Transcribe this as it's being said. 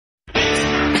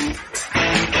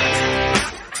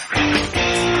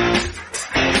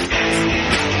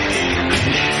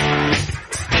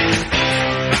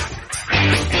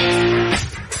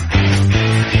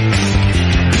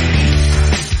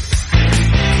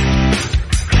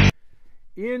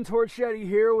Ian Torchetti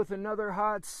here with another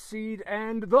hot seat,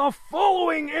 and the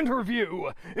following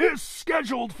interview is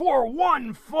scheduled for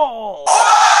one fall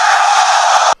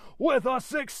with a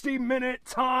 60-minute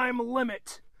time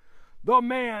limit. The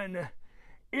man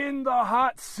in the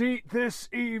hot seat this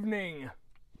evening.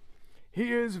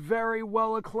 He is very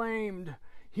well acclaimed.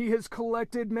 He has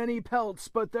collected many pelts,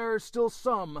 but there are still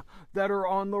some that are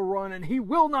on the run, and he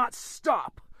will not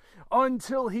stop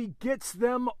until he gets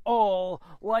them all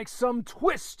like some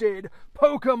twisted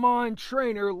Pokemon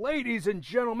trainer. Ladies and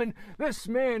gentlemen, this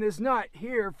man is not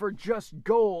here for just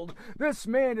gold. This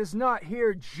man is not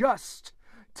here just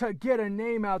to get a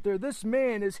name out there. This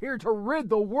man is here to rid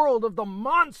the world of the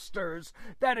monsters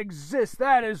that exist.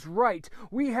 That is right.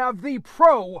 We have the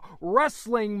pro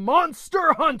wrestling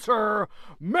monster hunter,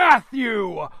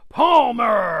 Matthew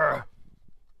Palmer.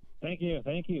 Thank you,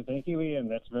 Ian.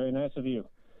 That's very nice of you.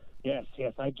 Yes,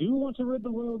 I do want to rid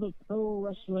the world of pro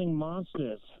wrestling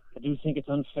monsters. I do think it's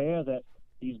unfair that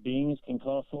these beings can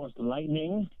call forth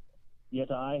lightning, yet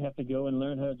I have to go and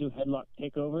learn how to do headlock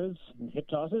takeovers and hip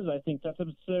tosses. I think that's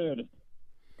absurd.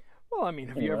 Well, I mean,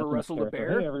 have you ever wrestled a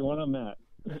bear? Hey, everyone, I'm Matt.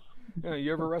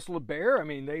 You ever wrestled a bear? I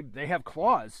mean, they have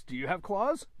claws. Do you have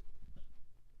claws?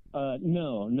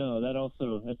 No,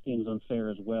 that seems unfair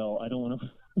as well. I don't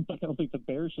think the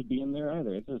bear should be in there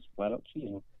either. It's just flat out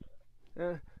cheating.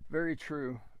 Very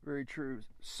true. Very true.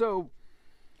 So,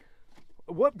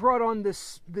 what brought on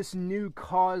this new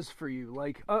cause for you?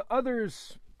 Like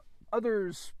others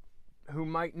who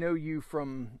might know you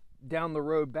from down the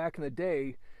road back in the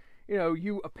day, you know,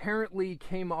 you apparently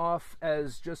came off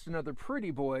as just another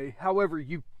pretty boy. However,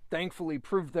 you thankfully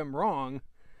proved them wrong,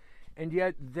 and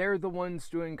yet they're the ones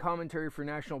doing commentary for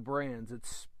national brands.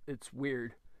 It's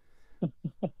weird.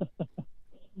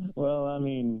 Well, I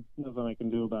mean, nothing I can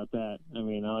do about that. I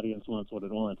mean, audience wants what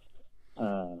it wants.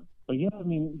 But yeah, I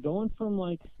mean, going from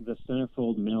like the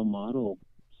centerfold male model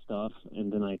stuff,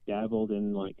 and then I dabbled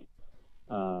in like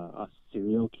a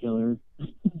serial killer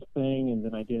thing, and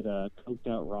then I did a coked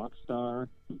out rock star.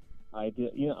 I've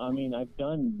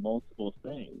done multiple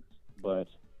things, but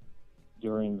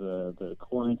during the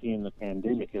quarantine and the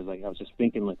pandemic, I was just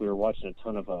thinking, like, we were watching a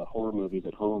ton of horror movies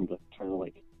at home to try to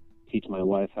like teach my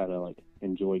wife how to like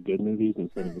enjoy good movies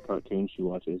instead of the cartoons she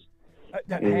watches.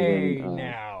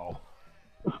 Now.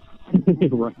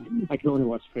 Right. I can only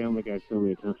watch Family Guy so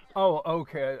many times. Oh,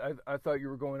 okay. I thought you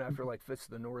were going after like Fist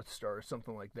of the North Star or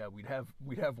something like that. We'd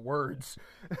have words.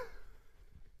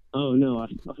 Oh no, I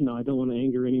don't want to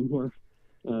anger any more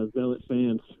zealot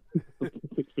fans.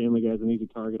 Family Guy's an easy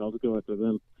target. I'll just go after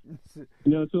them.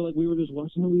 So like we were just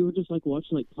watching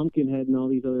like Pumpkinhead and all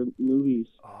these other movies,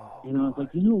 and I was like,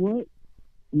 you know what?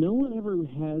 No one ever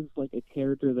has like a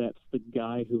character that's the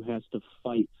guy who has to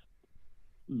fight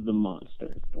the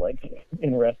monsters, like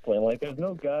in wrestling. Like, there's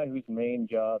no guy whose main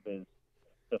job is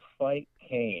to fight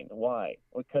Kane. Why?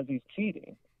 Because he's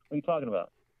cheating. What are you talking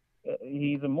about?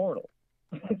 He's immortal.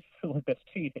 Like, that's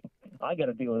cheating. I got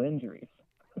to deal with injuries.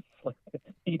 Like,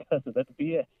 he does it. That's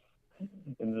BS.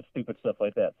 And the stupid stuff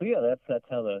like that. So yeah, that's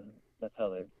how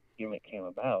the gimmick came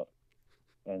about.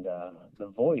 And the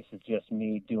voice is just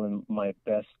me doing my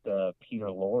best Peter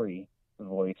Lorre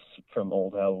voice from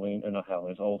old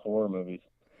old horror movies.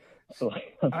 So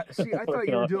I thought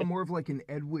you were doing more of like an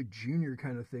Ed Wood Jr.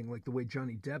 kind of thing, like the way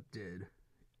Johnny Depp did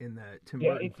in that Tim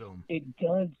Burton film. It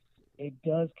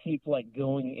does keep like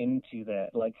going into that.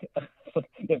 Like,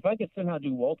 if I could somehow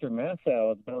do Walter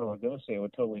Matthau as Bela Lugosi, I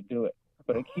would totally do it.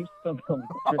 But it keeps somehow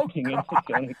drifting into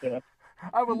Johnny Depp.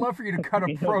 I would love for you to cut a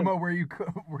promo where you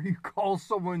call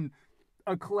someone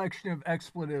a collection of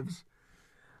expletives.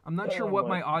 I'm not sure what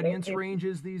my audience range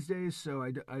is these days, so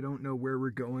I don't know where we're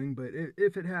going, but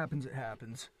if it happens, it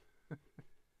happens.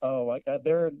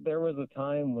 There was a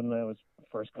time when I was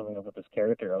first coming up with this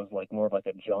character, I was like more of like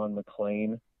a John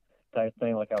McClane type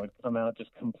thing. Like, I would come out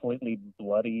just completely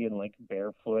bloody and like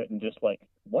barefoot and just like,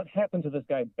 what happened to this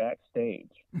guy backstage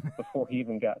before he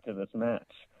even got to this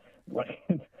match? Like,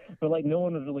 but like no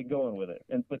one was really going with it.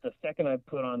 But the second I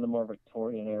put on the more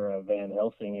Victorian era Van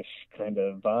Helsing-ish kind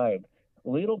of vibe,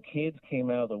 little kids came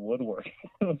out of the woodwork.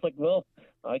 I was like, well,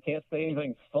 I can't say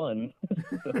anything fun,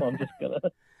 so I'm just gonna.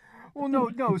 Well,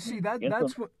 no. See,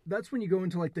 that's when you go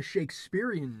into like the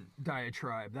Shakespearean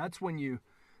diatribe. That's when you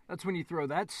throw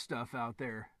that stuff out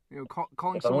there. You know,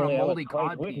 calling someone a moldy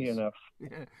codpiece.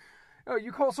 Yeah. Oh,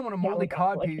 you call someone a moldy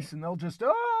codpiece, and they'll just,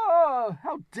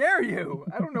 how dare you?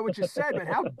 I don't know what you said, but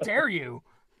how dare you?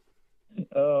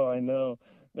 Oh, I know.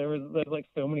 There's like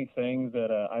so many things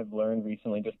that I've learned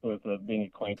recently just with being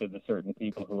acquainted with certain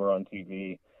people who are on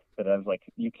TV. that I was like,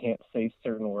 you can't say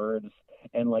certain words.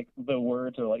 And like the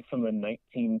words are like from the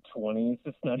 1920s.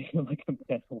 It's not even like a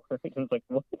bad word. It was like,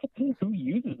 what? Who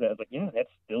uses that? I was like, yeah,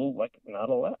 that's still like not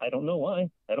allowed. I don't know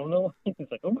why.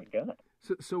 It's like, oh my god.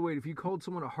 So wait, if you called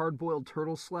someone a hard-boiled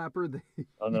turtle slapper, they...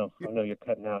 Oh no, you're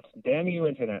cutting out. Damn you,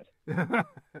 internet. Yeah,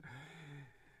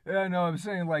 no, I'm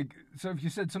saying like, so if you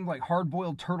said something like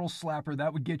hard-boiled turtle slapper,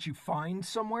 that would get you fined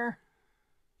somewhere?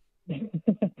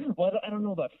 Well, I don't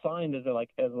know about fined as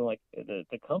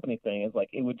the company thing is like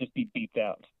it would just be beeped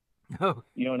out. Oh,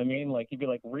 You know what I mean? Like you'd be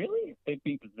like, really? They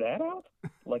beeped that out?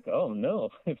 Like, oh no!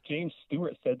 If James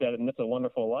Stewart said that in "It's a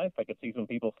Wonderful Life," I could see some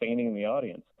people fainting in the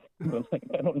audience. But like,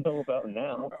 I don't know about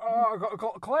now.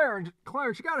 Clarence,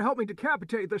 you gotta help me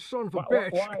decapitate this son of a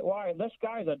bitch. Why? This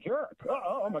guy's a jerk.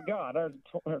 Oh my God! There's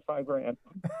 $5,000.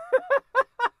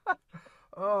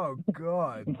 Oh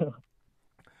God.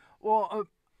 Well,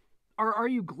 are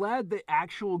you glad the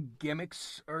actual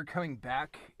gimmicks are coming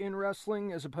back in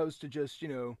wrestling as opposed to just,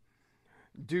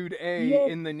 dude A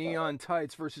in the neon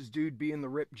tights versus dude B in the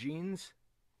ripped jeans?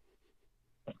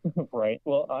 Right.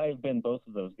 Well, I've been both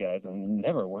of those guys and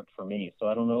never worked for me, so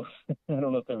I don't know. I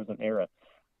don't know if there was an era.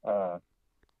 But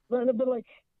like,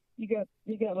 you got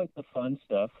like the fun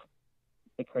stuff,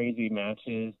 the crazy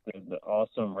matches, the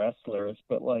awesome wrestlers,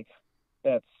 but like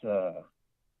that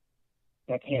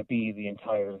can't be the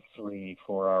entire 3-4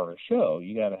 hour show.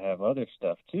 You got to have other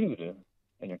stuff too to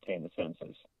entertain the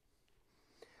senses.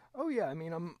 Oh yeah, I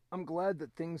mean, I'm glad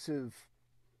that things have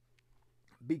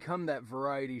become that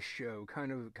variety show,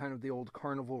 kind of the old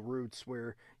carnival roots,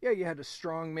 where you had a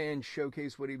strong man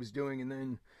showcase what he was doing, and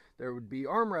then there would be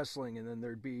arm wrestling, and then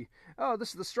there'd be, oh, this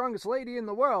is the strongest lady in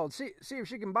the world. See if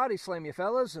she can body slam you,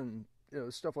 fellas, and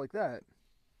stuff like that.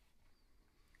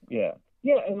 Yeah,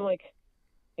 and like.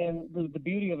 And the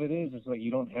beauty of it is like you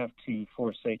don't have to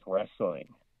forsake wrestling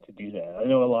to do that. I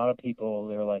know a lot of people,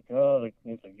 they're like, oh,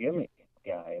 he's a gimmick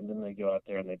guy. And then they go out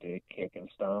there and they do a kick and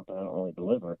stomp and I don't really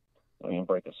deliver. I don't even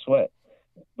break a sweat.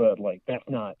 But, like, that's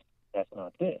not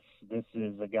this. This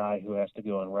is a guy who has to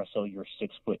go and wrestle your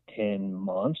 6'10"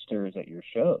 monsters at your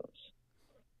shows.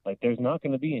 Like, there's not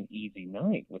going to be an easy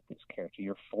night with this character.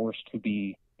 You're forced to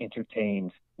be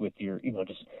entertained with your,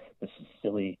 just this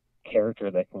silly character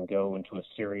that can go into a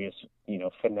serious,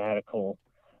 fanatical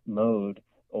mode,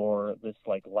 or this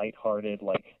like lighthearted,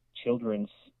 like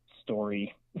children's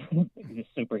story, this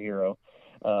superhero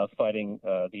fighting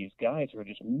these guys who are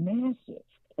just massive.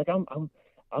 Like I'm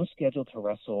scheduled to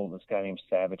wrestle this guy named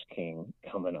Savage King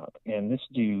coming up, and this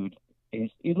dude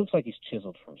he looks like he's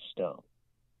chiseled from stone.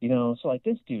 So like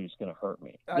this dude is gonna hurt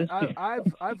me.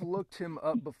 I've looked him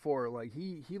up before. Like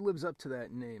he lives up to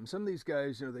that name. Some of these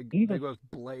guys, they go with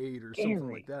Blade or something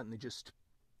like that, and they just,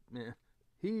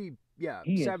 He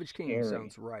Savage King scary.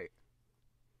 Sounds right.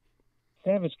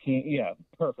 Savage King, yeah,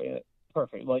 perfect.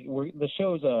 Like the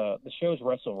show's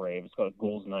Wrestle Rave. It's called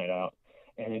Ghouls Night Out,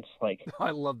 and it's like I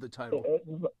love the title.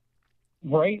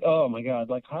 Right? Oh my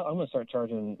God! Like I'm gonna start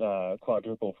charging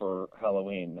quadruple for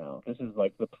Halloween now. This is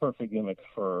like the perfect gimmick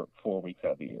for 4 weeks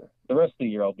out of the year. The rest of the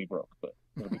year I'll be broke, but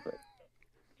it'll be great.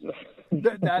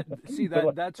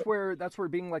 That's where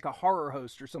being like a horror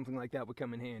host or something like that would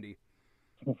come in handy.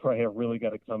 Right, I really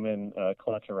got to come in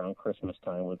clutch around Christmas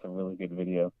time with a really good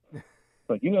video.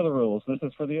 But you know the rules. This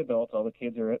is for the adults. All the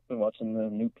kids are watching the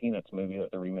new Peanuts movie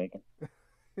that they're remaking,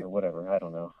 or whatever. I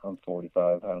don't know. I'm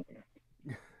 45. I don't care.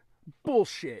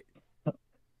 Bullshit.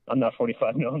 I'm not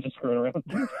 45. No, I'm just screwing around.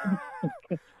 I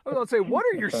was going to say, what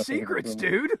are your secrets,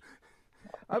 dude?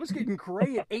 I was getting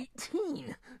gray at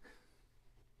 18.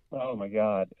 Oh my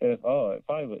God! If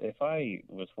I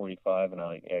was 45 and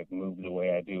I moved the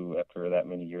way I do after that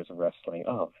many years of wrestling,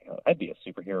 oh my God, I'd be a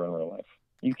superhero in real life.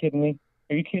 Are you kidding me?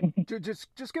 Are you kidding? Dude, just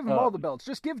give him all the belts.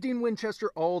 Just give Dean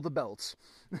Winchester all the belts.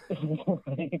 Right? Oh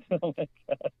my God!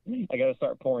 I got to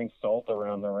start pouring salt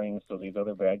around the ring so these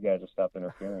other bad guys will stop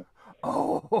interfering.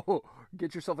 Oh,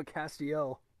 get yourself a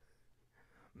Castiel.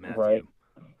 Matthew, right?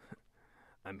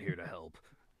 I'm here to help.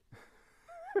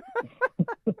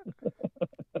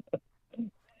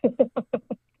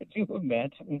 Could you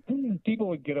imagine? People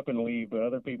would get up and leave, but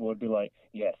other people would be like,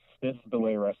 yes, this is the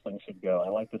way wrestling should go. I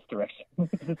like this direction.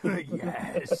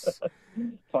 Yes.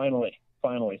 Finally,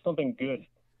 something good.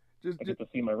 I get to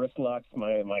see my wrist locks,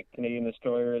 my Canadian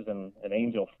destroyers, and an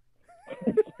angel.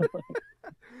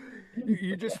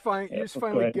 you just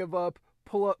finally give up,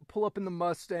 pull up in the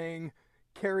Mustang,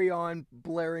 carry on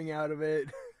blaring out of it.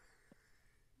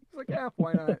 It's like,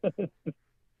 why not?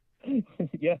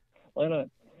 Yeah, why not?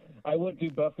 I would do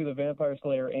Buffy the Vampire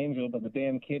Slayer Angel, but the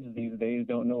damn kids these days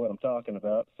don't know what I'm talking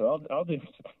about, so I'll do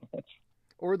so much.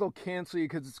 Or they'll cancel you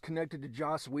because it's connected to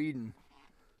Joss Whedon.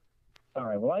 All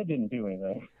right. Well, I didn't do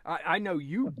anything. I know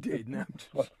you did. No,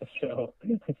 What's the show?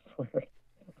 I swear.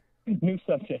 New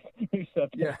subject. New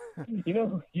subject. yeah. You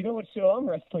know what show I'm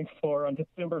wrestling for on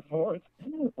December 4th?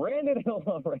 Brandon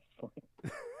Outlaw Wrestling.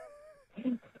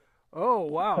 Oh,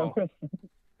 wow.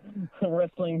 I'm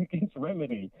wrestling against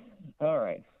Remedy. All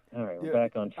right. We're Yeah,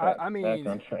 back on track. I mean, back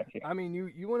on track here. I mean,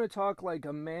 you want to talk like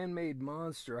a man-made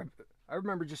monster? I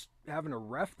remember just having to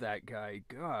ref that guy.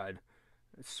 God,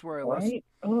 I swear I lost. Right?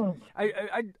 Oh.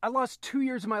 I lost 2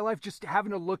 years of my life just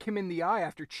having to look him in the eye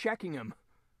after checking him.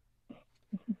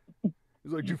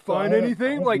 He's like, "Did you find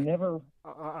anything?" I've Like, never,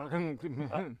 I've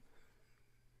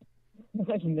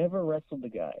never wrestled a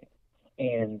guy,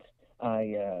 and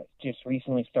I just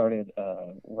recently started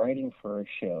writing for a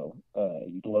show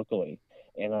locally,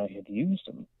 and I had used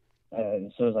him. So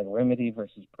it was like Remedy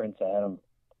versus Prince Adam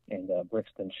and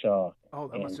Brixton Shaw. oh,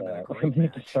 that must have been a great Remedy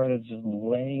match. just started just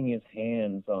laying his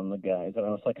hands on the guys, and I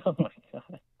was like, oh my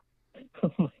god,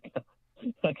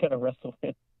 I gotta wrestle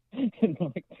him in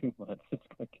like 2 months. It's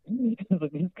like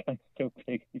this guy's so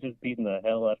big, he's just beating the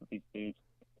hell out of these dudes.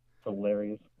 It's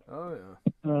hilarious. Oh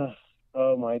yeah.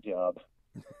 Oh my job.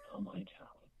 Oh my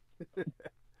job.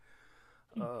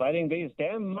 Fighting these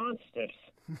damn monsters.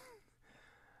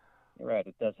 You're right,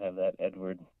 it does have that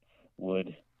Edward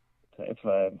Wood type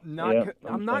vibe.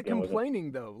 I'm not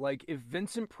complaining though. Like if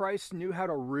Vincent Price knew how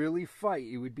to really fight,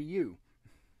 it would be you.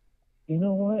 You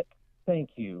know what?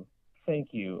 Thank you.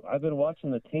 I've been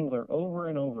watching The Tingler over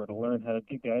and over to learn how to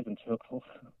get guys in chokeholds.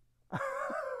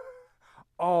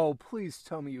 Oh, please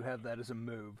tell me you have that as a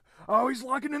move. Oh, he's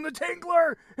locking in the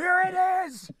Tingler! Here it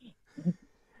is!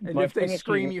 And if they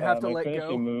scream, you have to let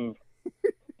go. Move.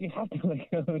 You have to let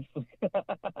go.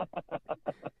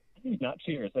 Not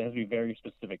cheers. It has to be very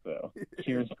specific, though.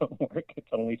 Cheers don't work. It's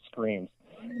only screams.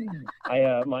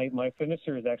 My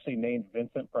finisher is actually named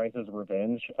Vincent Price's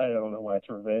Revenge. I don't know why it's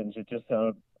Revenge. It just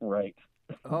sounded right.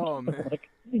 Oh, man. Like,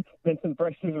 Vincent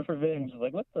Price's Revenge.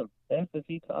 Like, what the F is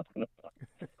he talking about?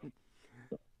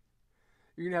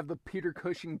 You're going to have the Peter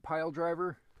Cushing pile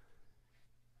driver?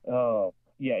 Oh,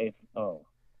 yeah.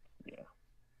 Yeah.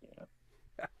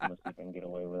 Unless you can get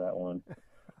away with that one.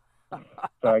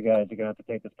 Sorry, guys. You're going to have to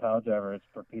take this pile driver. It's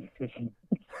for Peter Cushing.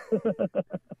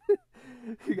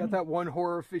 You got that one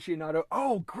horror aficionado.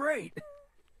 Oh, great!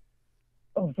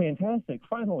 Oh, fantastic.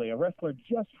 Finally, a wrestler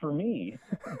just for me.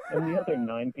 And the other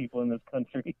 9 people in this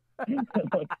country.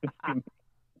 Like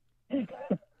this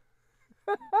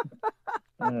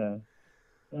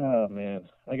oh, man.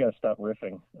 I got to stop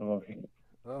riffing. I'm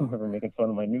over making fun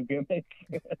of my new gimmick.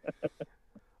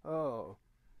 Oh.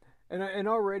 And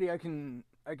already I can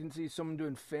see someone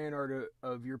doing fan art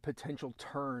of your potential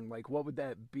turn. Like, what would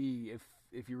that be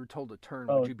if you were told to turn?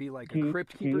 Would you be like a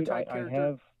Crypt Keeper type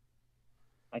character?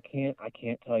 I can't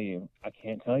tell you. I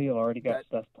already got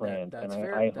stuff planned, and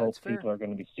I hope people are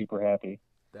going to be super happy.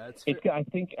 That's fair. I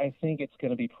think it's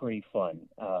going to be pretty fun,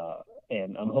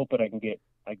 and I'm hoping I can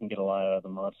get a lot out of the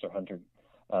Monster Hunter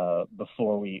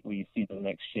before we see the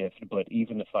next shift. But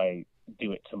even if I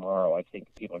do it tomorrow, I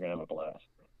think people are going to have a blast.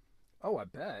 Oh, I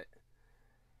bet.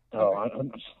 Oh,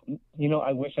 okay.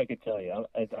 I wish I could tell you.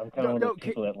 I'm kind of one of those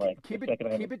people that like keep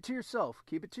it to yourself.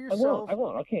 Keep it to yourself. I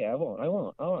won't. Okay, I won't.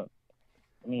 I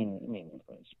mean,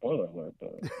 spoiler alert.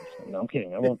 No, I'm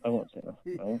kidding. I won't say no.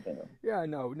 Yeah,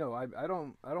 no. I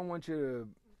don't want you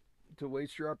to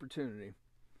waste your opportunity.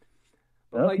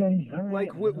 But okay, all right.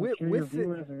 Like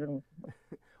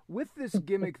with this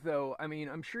gimmick, though, I mean,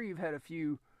 I'm sure you've had a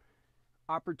few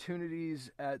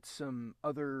opportunities at some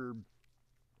other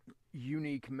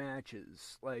unique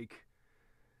matches, like,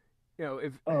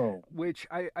 which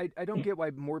I don't get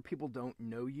why more people don't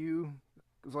know you,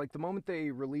 because like the moment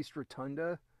they released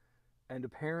Rotunda, and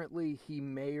apparently he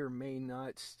may or may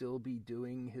not still be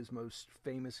doing his most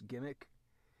famous gimmick,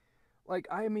 like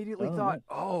I immediately thought, nice.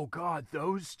 Oh God,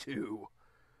 those two.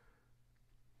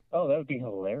 Oh, that would be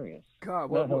hilarious.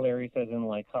 God, not hilarious as in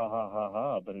like ha ha ha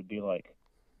ha, but it'd be like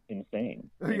insane.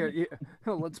 Yeah.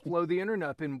 Let's blow the internet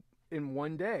up in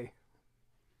one day.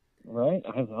 Right?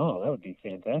 That would be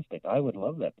fantastic. I would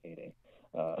love that payday.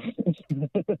 Sorry,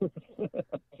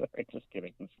 just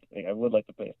kidding. I would like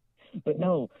to pay. But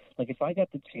no, like if I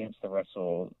got the chance to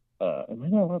wrestle, am I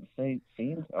not allowed to say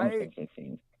Fiend? I'm just going to say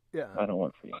Fiend. Yeah. I don't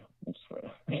work for you. I'm just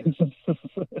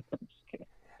kidding.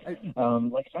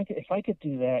 Like if I could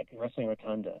do that wrestling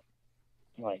Rotunda,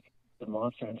 like the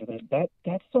Monster Hunter,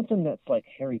 that's something that's like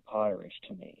Harry Potter-ish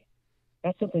to me.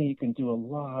 That's something you can do a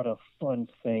lot of fun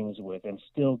things with and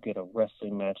still get a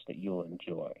wrestling match that you'll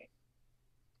enjoy.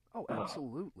 Oh,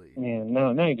 absolutely. Man, now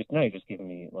you're just giving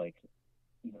me like,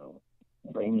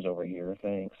 dreams over here.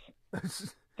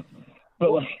 Thanks.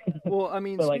 But well, I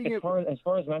mean, but like speaking as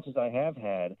far as matches I have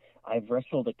had, I've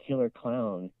wrestled a killer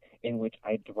clown in which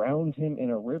I drowned him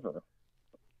in a river.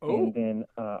 And then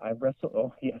I wrestled.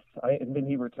 Oh yes, and then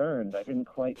he returned. I didn't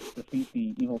quite defeat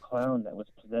the evil clown that was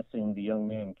possessing the young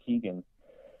man Keegan,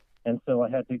 and so I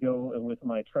had to go with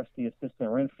my trusty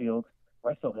assistant Renfield,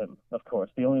 wrestle him. Of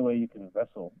course, the only way you can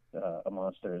wrestle a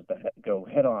monster is to go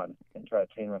head on and try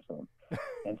to chain wrestle him.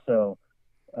 And so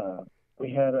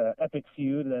we had an epic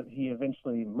feud that he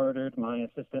eventually murdered my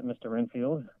assistant, Mr.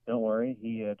 Renfield. Don't worry,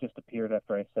 he just appeared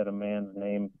after I said a man's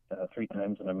name 3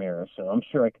 times in a mirror, so I'm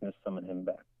sure I can just summon him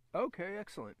back. Okay,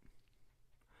 excellent.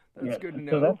 That's good to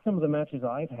know. So that's some of the matches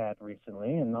I've had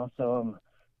recently, and also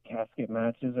casket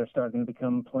matches are starting to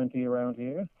become plenty around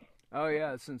here. Oh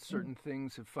yeah, since certain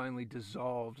things have finally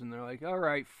dissolved, and they're like, all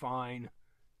right, fine.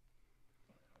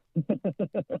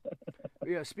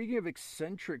 Yeah, speaking of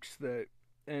eccentrics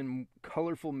and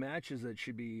colorful matches that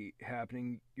should be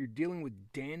happening, you're dealing with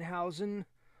Danhausen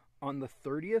on the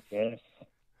 30th? Yes.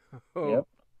 Oh.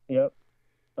 Yep.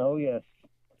 Oh, yes.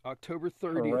 October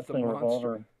 30th, the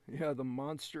Revolver. Yeah, the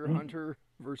Monster Hunter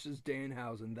versus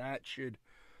Danhausen. That should,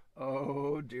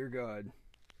 oh dear God.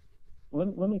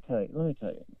 Let me tell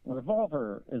you.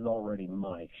 Revolver is already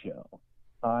my show.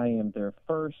 I am their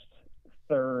first,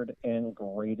 third, and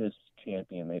greatest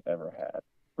champion they've ever had.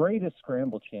 Greatest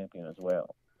scramble champion as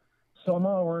well. So I'm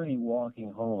already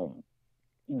walking home,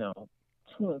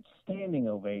 to a standing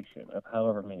ovation of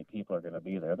however many people are going to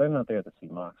be there. They're not there to see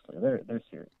Moxley. They're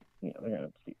serious. They're going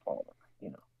to see Palmer.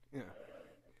 Yeah.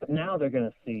 But now they're going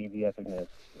to see the epicness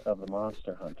of the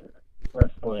Monster Hunter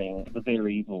wrestling the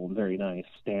very evil, very nice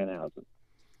Danhausen.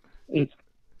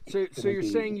 So you're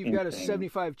saying you've got a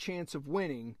 75 chance of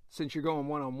winning since you're going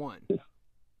 1-on-1.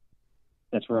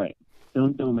 That's right.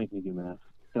 Don't make me do math.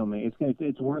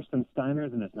 It's worse than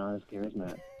Steiner's, and it's not as scary as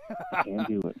math. I can't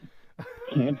do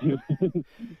it.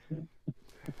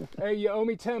 Hey, you owe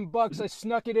me $10. I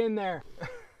snuck it in there.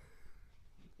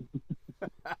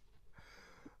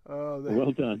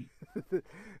 Well done.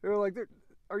 They're like,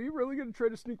 are you really going to try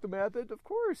to sneak the math in? Of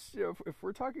course. If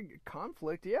we're talking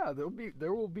conflict, yeah,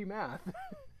 there will be math.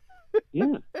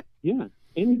 Yeah.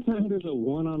 Anytime there's a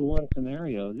one-on-one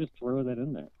scenario, just throw that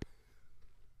in there.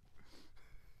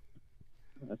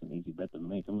 That's an easy bet to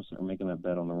make. I'm going to start making that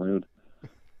bet on the road.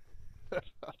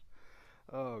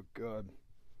 Oh, God.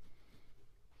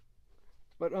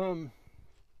 But,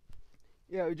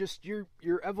 just your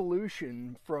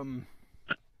evolution from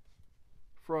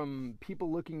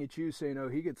people looking at you saying, oh,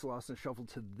 he gets lost in the shuffle,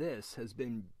 to this has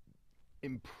been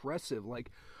impressive.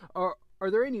 Like, are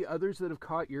there any others that have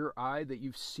caught your eye that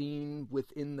you've seen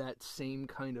within that same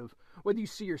kind of, whether you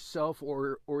see yourself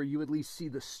or you at least see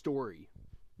the story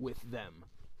with them?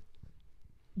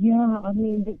 Yeah, I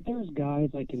mean, there's guys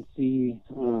I can see,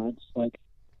 it's like,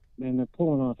 man, they're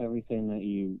pulling off everything that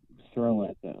you throw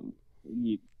at them.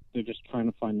 They're just trying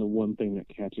to find the one thing that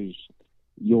catches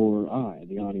your eye,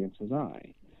 the audience's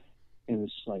eye. And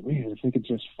it's like, man, if they could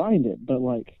just find it. But,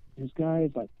 like, there's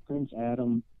guys like Prince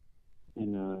Adam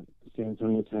in San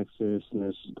Antonio, Texas, and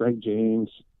there's Greg James.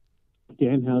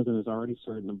 Danhausen is already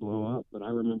starting to blow up, but I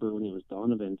remember when he was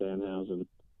Donovan Danhausen,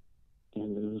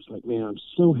 and it was like, man, I'm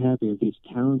so happy that these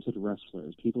talented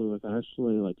wrestlers, people who have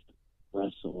actually, like,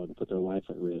 wrestle and put their life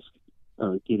at risk,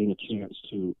 are getting a chance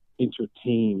to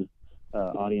entertain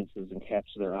audiences and catch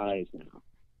their eyes now.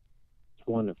 It's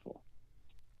wonderful.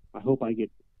 I hope I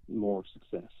get more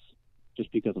success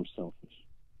just because I'm selfish.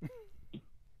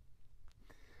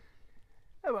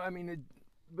 Yeah, I mean,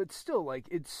 but still, like,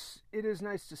 it is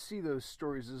nice to see those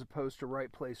stories as opposed to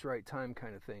right place, right time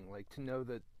kind of thing. Like, to know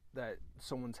that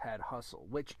someone's had hustle,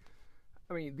 which,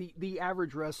 I mean, the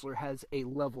average wrestler has a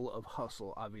level of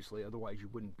hustle, obviously, otherwise you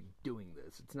wouldn't be doing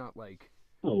this. It's not like...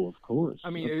 Oh, of course. I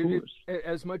mean,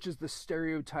 as much as the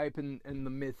stereotype and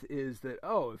the myth is that,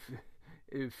 oh,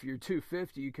 if you're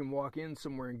 250, you can walk in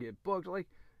somewhere and get booked. Like,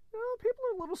 no, people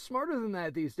are a little smarter than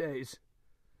that these days.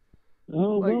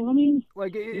 Oh, like, well, I mean...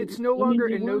 Like, it's no longer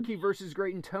Inoki versus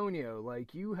Great Antonio.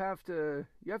 Like, you have to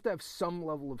have some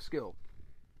level of skill.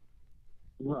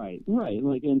 Right.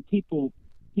 Like, and people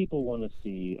want to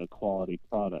see a quality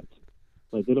product.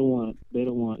 Like, they don't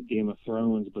want Game of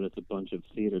Thrones, but it's a bunch of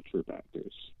theater troupe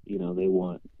actors. They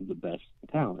want the best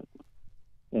talent.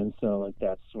 And so, like,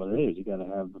 that's what it is. You got to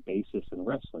have a basis in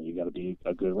wrestling. You got to be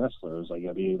a good wrestler. It's like, you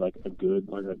got to be like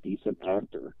a decent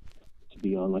actor to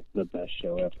be on, like, the best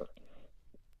show ever.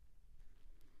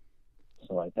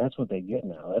 So, like, that's what they get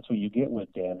now. That's what you get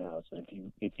with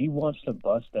Danhausen. If he wants to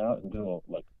bust out and do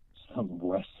like some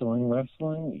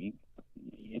wrestling,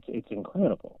 it's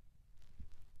incredible.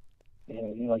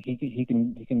 And like he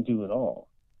can do it all.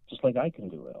 just like I can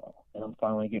do it all. And I'm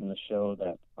finally getting to show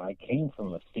that I came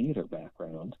from a theater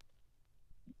background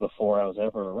before I was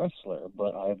ever a wrestler,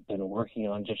 but I've been working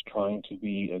on just trying to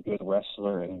be a good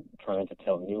wrestler and trying to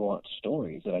tell nuanced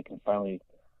stories that I can finally,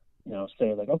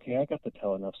 say like, okay, I got to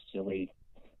tell enough silly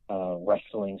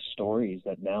wrestling stories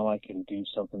that now I can do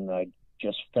something that I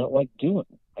just felt like doing.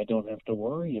 I don't have to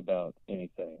worry about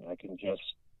anything. I can just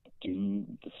do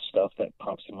the stuff that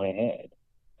pops in my head.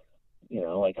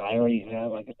 Like I already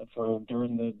have, like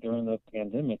during the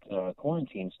pandemic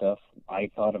quarantine stuff, I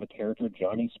thought of a character,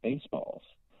 Johnny Spaceballs,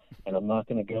 and I'm not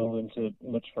going to go into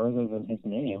much further than his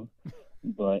name,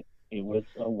 but it was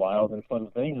a wild and fun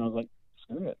thing. And I was like,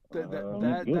 screw it.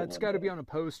 That's got to be on a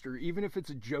poster, even if it's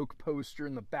a joke poster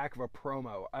in the back of a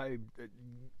promo.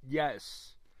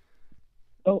 Yes.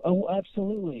 Oh,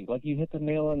 absolutely. Like you hit the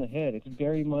nail on the head. It's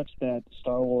very much that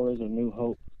Star Wars: A New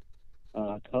Hope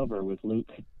cover with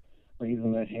Luke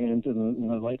raising that hand to the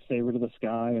lightsaber to the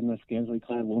sky and the scantily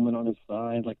clad woman on his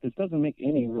side. Like, this doesn't make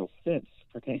any real sense,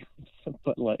 okay?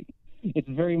 But, like, it's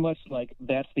very much like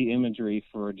that's the imagery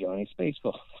for Johnny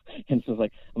Spaceballs. And so it's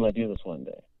like, I'm going to do this one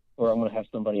day. Or I'm going to have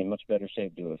somebody in much better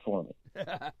shape do it for me.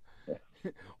 Yeah.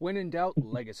 When in doubt,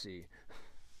 legacy.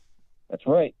 That's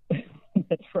right.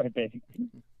 That's right, baby.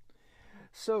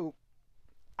 So,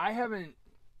 I haven't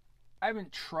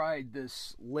tried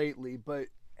this lately, but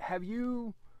have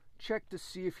you checked to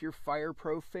see if you're Fire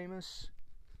Pro famous?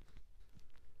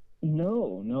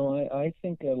 No. I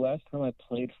think last time I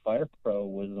played Fire Pro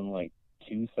was in like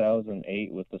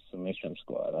 2008 with the Submission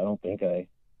Squad. I don't think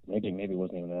maybe it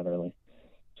wasn't even that early,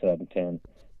 2010.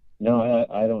 No,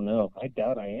 I don't know. I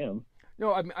doubt I am.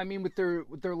 No, I mean with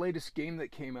their latest game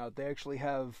that came out, they actually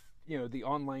have the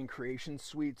online creation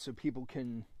suite, so people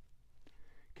can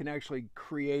actually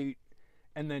create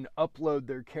and then upload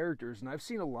their characters. And I've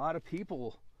seen a lot of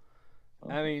people.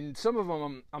 I mean, some of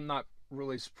them I'm not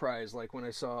really surprised. Like when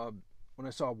I saw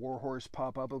Warhorse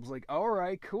pop up, I was like, all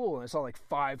right, cool. And I saw like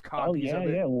 5 copies of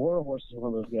it. Yeah, Warhorse is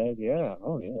one of those guys. Yeah,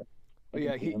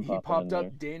 He popped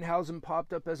up. Danhausen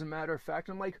popped up, as a matter of fact.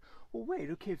 I'm like, well,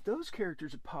 wait, okay, if those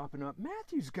characters are popping up,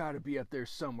 Matthew's got to be up there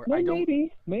somewhere. Well,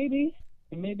 maybe,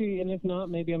 and if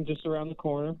not, maybe I'm just around the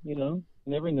corner.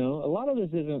 Never know. A lot of this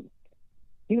isn't.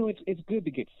 It's good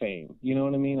to get fame. You know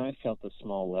what I mean? I felt a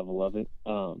small level of it,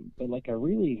 but like I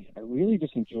really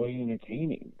just enjoy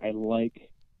entertaining. I like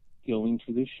going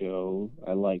to the show.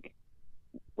 I like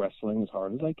wrestling as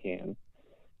hard as I can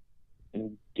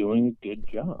and doing a good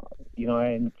job.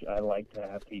 I like to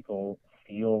have people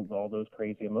feel all those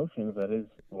crazy emotions that is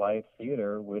live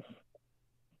theater with,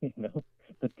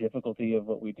 the difficulty of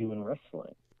what we do in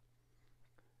wrestling.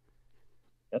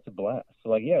 That's a blast. So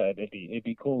like, yeah, it'd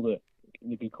be cool to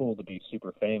be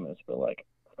super famous, but like,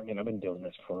 I mean, I've been doing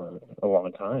this for a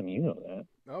long time. You know that.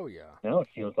 Oh yeah. Now it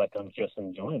feels like I'm just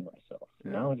enjoying myself.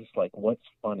 Yeah. Now it's just like, what's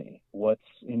funny, what's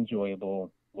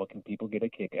enjoyable, what can people get a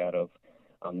kick out of.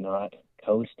 I'm not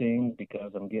coasting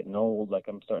because I'm getting old. Like,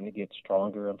 I'm starting to get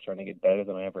stronger. I'm starting to get better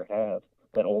than I ever have.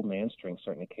 That old man string's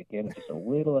starting to kick in just a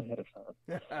little ahead of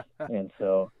time. And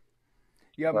so,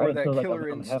 you have more of that killer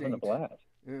instinct. I'm having a blast.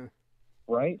 Yeah.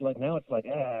 Right? Like, now it's like,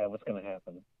 what's going to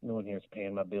happen? No one here is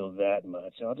paying my bills that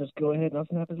much. So I'll just go ahead and I'll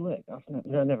snap his leg.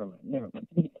 No, never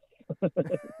mind.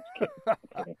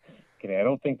 kidding. I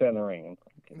don't think that in the ring.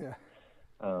 Yeah.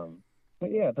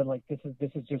 But like, this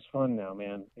is just fun now,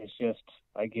 man. It's just,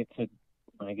 I get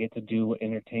to do what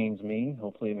entertains me.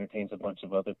 Hopefully it entertains a bunch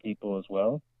of other people as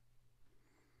well.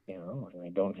 I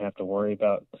don't have to worry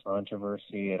about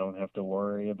controversy. I don't have to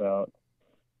worry about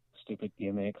stupid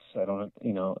gimmicks. I don't,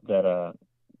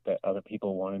 that other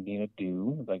people wanted me to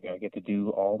do. Like, I get to do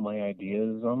all my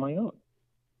ideas on my own.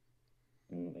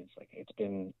 And it's like, it's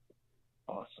been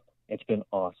awesome. It's been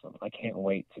awesome. I can't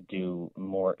wait to do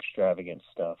more extravagant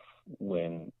stuff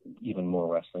when even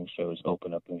more wrestling shows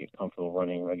open up and get comfortable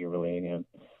running regularly again.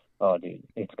 Oh, dude,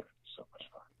 it's going to be so much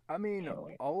fun. I mean,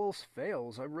 all else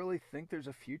fails, I really think there's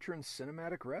a future in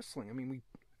cinematic wrestling. I mean,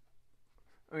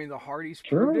 the Hardys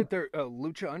proved it. Their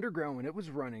Lucha Underground, when it was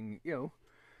running,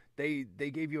 they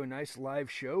gave you a nice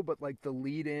live show, but like the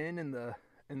lead in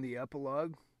and the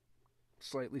epilogue,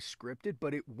 slightly scripted,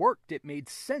 but it worked. It made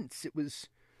sense. It was.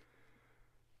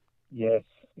 Yes,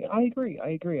 yeah, I agree.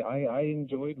 I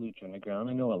enjoyed Lucha Underground.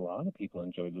 I know a lot of people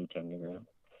enjoyed Lucha Underground,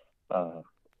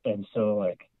 and so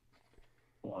like,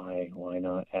 why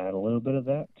not add a little bit of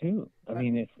that too? I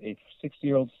mean, if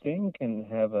 60-year-old Sting can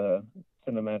have a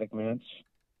cinematic match,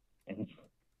 and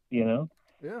yeah,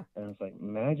 and it's like,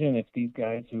 imagine if these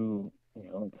guys who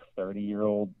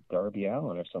 30-year-old Darby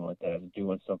Allin or something like that is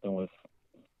doing something with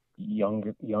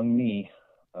young me,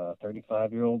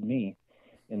 35-year-old me.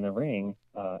 in the ring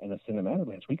in a cinematic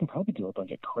match, we can probably do a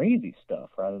bunch of crazy stuff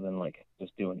rather than like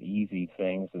just doing easy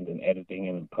things and then editing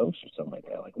and in post or something like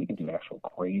that. Like we can do actual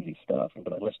crazy stuff and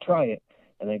be like, let's try it,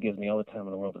 and that gives me all the time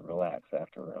in the world to relax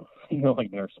after,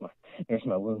 like nurse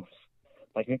my wounds.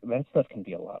 Like that stuff can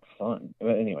be a lot of fun.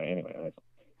 But anyway, I'm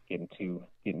getting too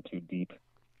deep.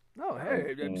 No,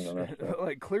 hey, it's,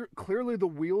 like clearly the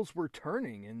wheels were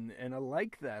turning, and I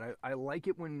like that. I like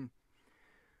it when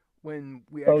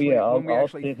we actually I'll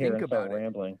actually sit here think and start about it.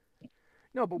 rambling.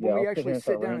 No, but when we actually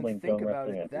sit down rambling, and think don't about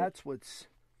it, wrestling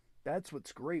that's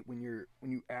what's great when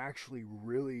you actually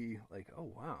really like,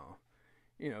 oh wow,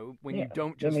 when you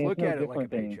don't just look at it like a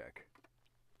paycheck.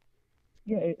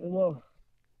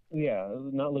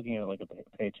 Not looking at it like a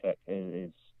paycheck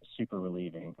is super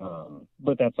relieving.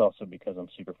 But that's also because I'm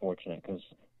super fortunate because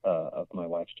of my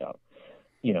wife's job.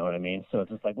 You know what I mean? So it's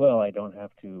just like, well, I don't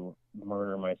have to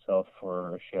murder myself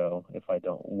for a show if I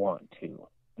don't want to.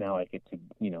 Now I get to,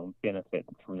 benefit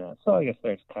from that. So I guess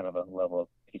there's kind of a level of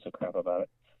piece of crap about it.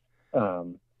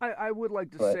 I would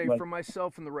like to say for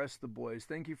myself and the rest of the boys,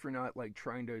 thank you for not like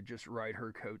trying to just ride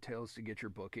her coattails to get your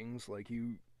bookings. Like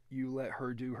you let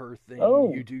her do her thing,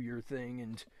 you do your thing,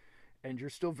 and you're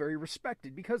still very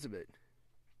respected because of it.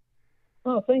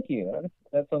 Oh, thank you.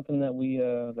 That's something that we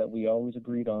always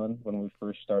agreed on when we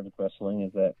first started wrestling,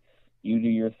 is that you do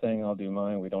your thing, I'll do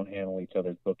mine. We don't handle each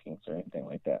other's bookings or anything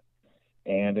like that.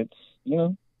 And it's,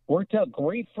 worked out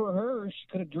great for her. She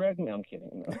could have dragged me. I'm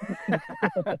kidding.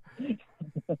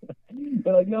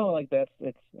 But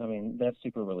that's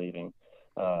super relieving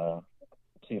to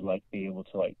like be able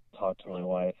to like talk to my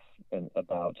wife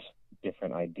about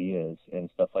different ideas and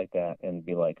stuff like that, and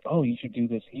be like, oh, you should do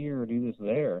this here or do this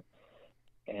there.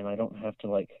 And I don't have to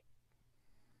like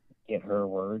get her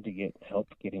word to get help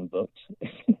getting booked.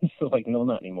 So like, no,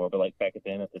 not anymore. But like back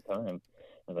then at the time,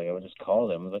 I would just call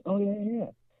them. I was like, oh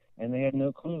yeah. And they had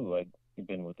no clue I'd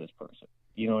been with this person.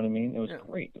 You know what I mean? It was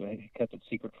great. I kept it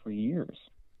secret for years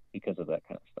because of that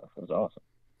kind of stuff. It was awesome.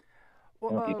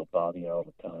 Well, people bother you all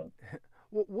the time.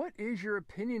 Well, what is your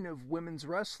opinion of women's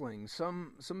wrestling?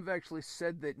 Some have actually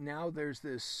said that now there's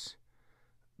this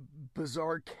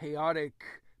bizarre, chaotic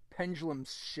pendulum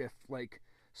shift. Like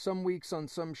some weeks on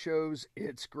some shows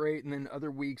it's great, and then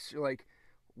other weeks you're like,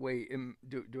 wait,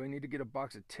 do I need to get a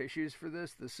box of tissues for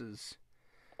this? This is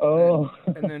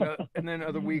and then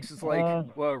other weeks it's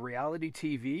like, well, reality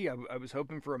TV. I was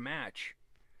hoping for a match.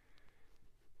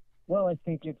 Well, I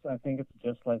think it's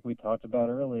just like we talked about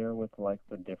earlier with like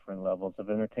the different levels of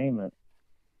entertainment.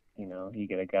 You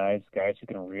get guys who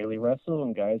can really wrestle,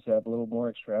 and guys who have a little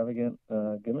more extravagant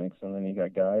gimmicks, and then you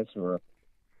got guys who are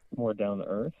more down to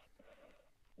earth.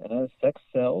 Sex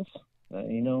sells.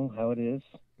 You know how it is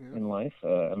in life.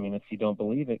 If you don't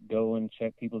believe it, go and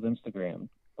check people's Instagram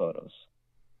photos.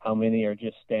 How many are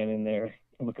just standing there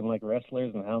looking like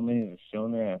wrestlers, and how many are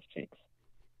showing their ass cheeks?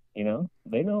 They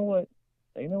know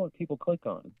what people click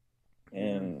on.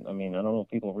 And I don't know if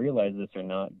people realize this or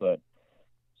not, but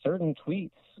certain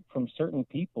tweets from certain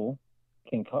people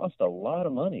can cost a lot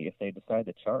of money if they decide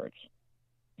to charge.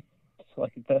 It's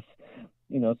like that's,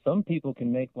 some people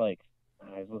can make like,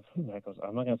 I'm not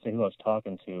going to say who I was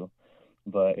talking to,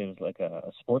 but it was like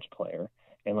a sports player,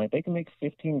 and like they can make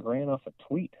 $15,000 off a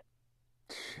tweet.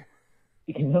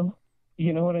 You know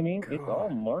what I mean? God. It's all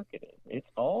marketed. It's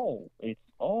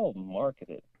all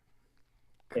marketed.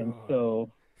 God. And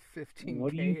so,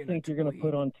 what do you think you're going to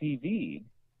put on TV?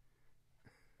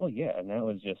 Well, yeah, and that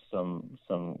was just some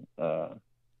I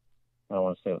don't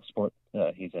want to say what sport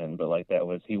he's in, but like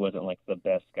he wasn't like the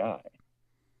best guy.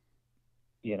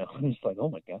 I'm just like, oh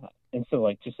my God. And so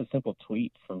like just a simple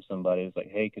tweet from somebody is like,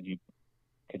 hey, could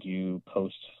you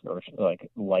post or like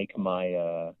my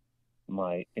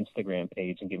Instagram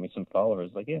page and give me some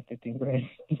followers? Like, yeah, $15,000.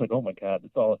 It's like, oh my God,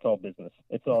 it's all business.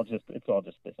 It's all just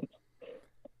business.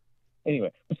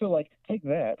 Anyway, so like take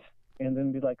that and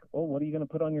then be like, oh, what are you going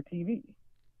to put on your TV?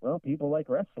 Well, people like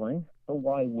wrestling, so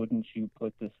why wouldn't you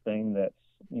put this thing that's,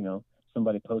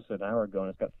 somebody posted an hour ago and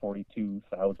it's got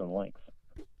 42,000 likes?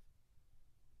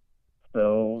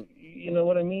 So, you know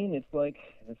what I mean? It's like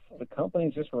the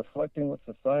company's just reflecting what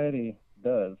society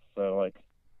does. So, like,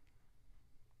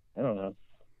 I don't know.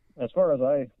 As far as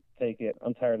I take it,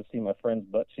 I'm tired of seeing my friends'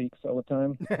 butt cheeks all the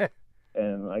time.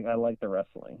 And I like the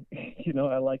wrestling.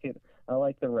 I like it. I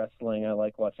like the wrestling. I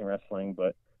like watching wrestling.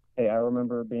 But, hey, I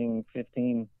remember being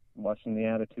 15 watching the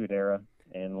Attitude Era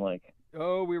and, like...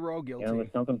 Oh, we were all guilty.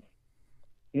 It's something...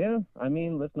 Yeah,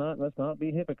 let's not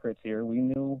be hypocrites here. We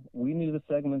knew the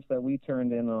segments that we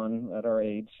turned in on at our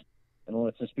age, and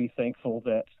let's just be thankful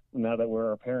that now that we're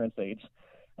our parents' age,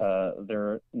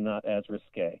 they're not as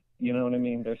risque. You know what I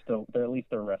mean? They're at least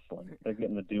they're wrestling. They're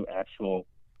getting to do actual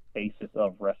basis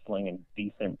of wrestling and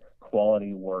decent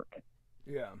quality work.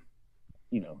 Yeah.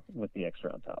 You know, with the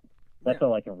extra on top. That's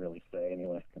all I can really say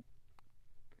anyway.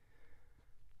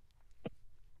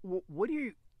 Where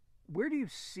do you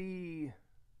see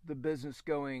the business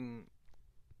going?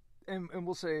 And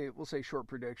we'll say short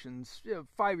predictions,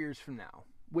 5 years from now,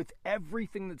 with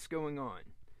everything that's going on,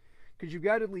 because you've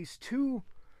got at least two.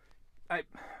 I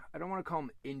don't want to call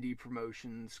them indie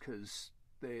promotions because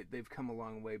they've come a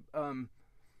long way.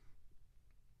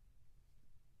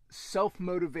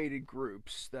 Self-motivated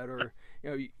groups that are,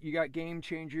 you got Game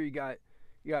Changer, you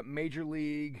got Major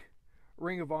League,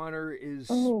 Ring of Honor is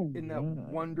in that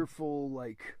wonderful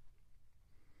like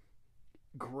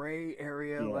gray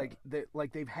area, like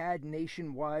they've had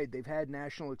nationwide, they've had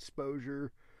national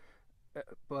exposure,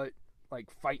 but like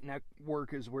Fight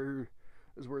Network is where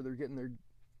they're getting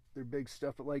their big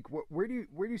stuff. But like, where do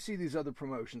you see these other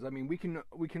promotions? I mean, we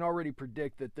can already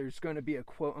predict that there's going to be a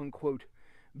quote unquote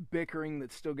bickering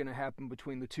that's still going to happen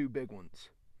between the two big ones.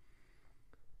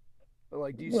 But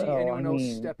like, do you see anyone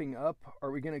else stepping up?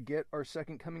 Are we going to get our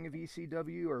second coming of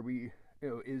ECW? Are we,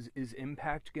 is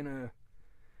Impact gonna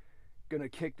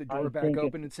kick the door back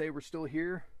open and say we're still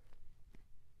here?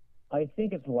 I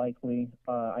think it's likely.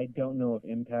 I don't know if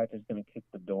Impact is going to kick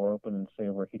the door open and say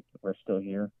we're still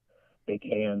here. They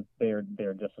can. They're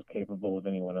just as capable of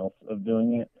anyone else of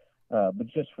doing it. But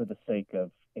just for the sake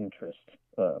of interest,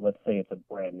 let's say it's a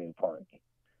brand new party.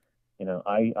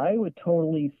 I would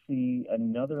totally see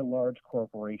another large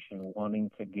corporation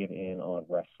wanting to get in on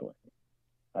wrestling.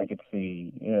 I could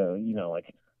see,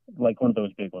 like one of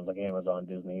those big ones like Amazon,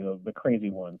 Disney, the crazy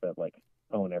ones that like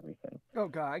own everything. Oh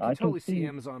God, I can totally see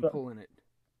Amazon pulling it.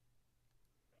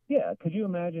 Yeah, could you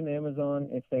imagine Amazon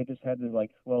if they just had to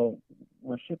like, well,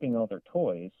 we're shipping all their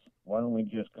toys. Why don't we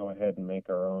just go ahead and make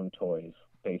our own toys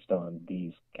based on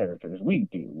these characters we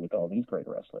do with all these great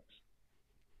wrestlers?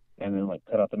 And then like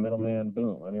cut out the middleman,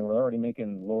 boom. I mean, we're already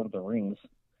making Lord of the Rings.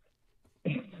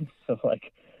 So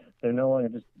like they're no longer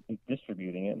just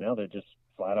distributing it. Now they're just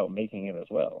flat out making it as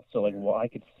well. So like, I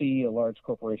could see a large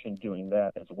corporation doing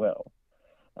that as well.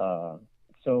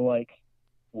 So like,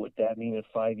 would that mean in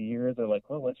 5 years they're like,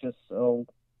 well, let's just sell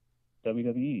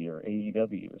WWE or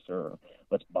AEWs, or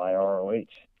let's buy ROH,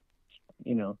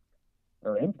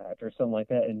 or Impact or something like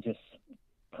that, and just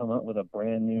come up with a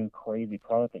brand new crazy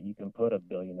product that you can put $1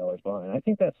 billion behind? I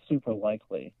think that's super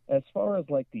likely. As far as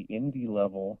like the indie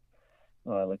level,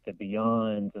 like the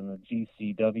Beyonds and the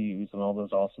GCWs and all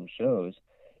those awesome shows,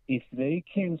 if they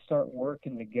can start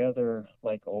working together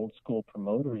like old school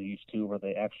promoters used to, where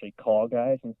they actually call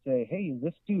guys and say, hey,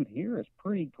 this dude here is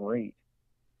pretty great,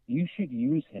 you should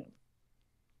use him.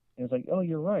 And it's like, oh,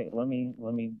 you're right, let me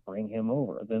bring him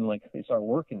over. Then like they start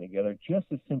working together, just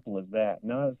as simple as that.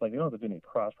 Not as like, they don't have to do any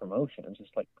cross promotion. It's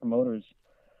just like promoters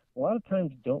a lot of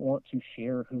times don't want to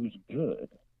share who's good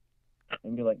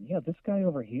and be like, yeah, this guy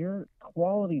over here,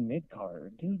 quality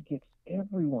mid-carder, dude gets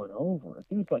everyone over.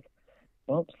 Dude's like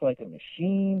bumps like a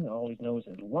machine, always knows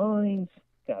his lines,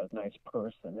 got a nice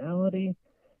personality,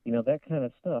 that kind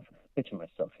of stuff. Pitching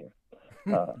myself here.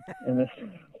 And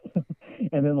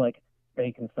then like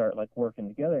they can start like working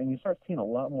together, and you start seeing a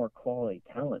lot more quality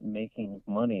talent making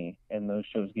money, and those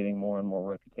shows getting more and more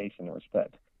reputation and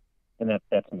respect. And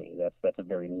that's me. That's a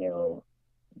very narrow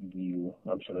view.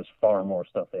 I'm sure there's far more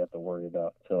stuff they have to worry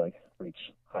about to like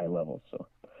reach high levels. So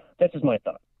that's just my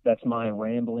thought. That's my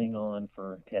rambling on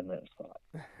for 10 minutes thought.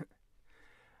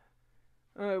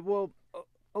 Well,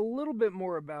 a little bit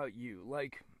more about you.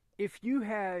 Like, if you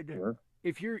had, Sure.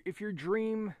 if your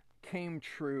dream came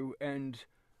true and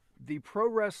the pro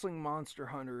wrestling Monster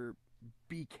Hunter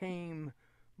became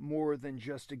more than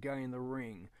just a guy in the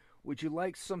ring, would you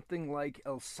like something like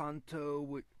El Santo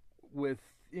with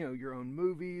your own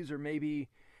movies, or maybe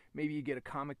you get a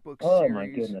comic book series? Oh my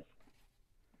goodness.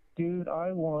 Dude,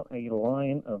 I want a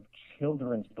line of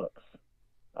children's books.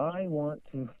 I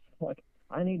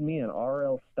need me an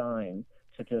R.L. Stine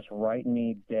to just write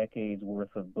me decades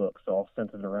worth of books all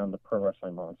centered around the pro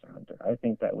wrestling Monster Hunter. I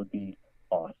think that would be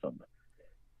awesome.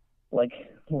 Like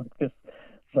this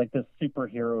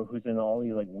superhero who's in all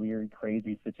these like weird,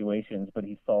 crazy situations, but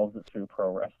he solves it through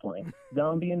pro wrestling.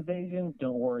 Zombie invasion?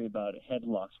 Don't worry about it.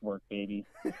 Headlocks work, baby.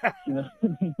 You know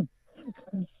what I mean?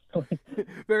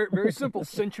 Very, very simple.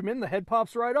 Cinch him in, the head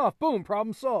pops right off. Boom,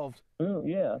 problem solved. Boom,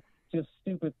 yeah. Just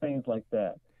stupid things like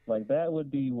that. Like, that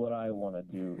would be what I want to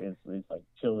do is like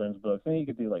children's books. And you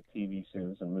could do like TV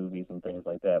shows and movies and things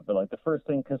like that. But like the first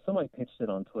thing, because somebody pitched it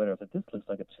on Twitter, I was like, this looks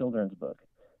like a children's book,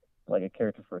 like a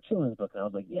character for a children's book. And I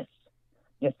was like, yes,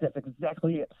 that's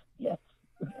exactly it. Yes.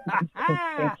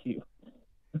 Thank you.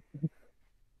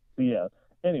 But yeah.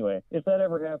 Anyway, if that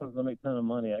ever happens, I make a ton of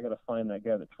money. I got to find that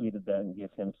guy that tweeted that and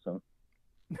give him some.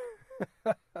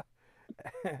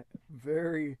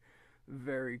 Very,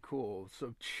 very cool.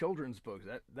 So children's books,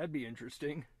 that'd be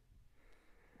interesting.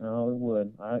 Oh, it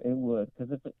would. It would.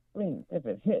 Because if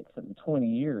it hits in 20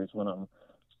 years when I'm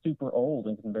super old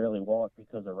and can barely walk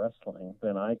because of wrestling,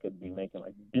 then I could be making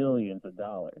like billions of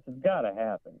dollars. It's got to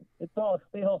happen.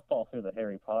 They all fall through the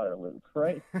Harry Potter loops,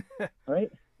 right?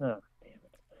 Right? Oh, damn it.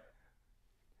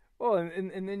 Well,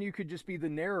 and then you could just be the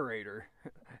narrator.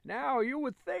 Now, you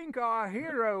would think our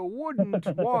hero wouldn't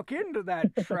walk into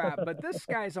that trap, but this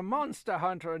guy's a monster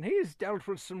hunter and he's dealt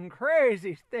with some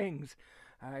crazy things.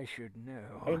 I should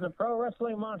know. He's a pro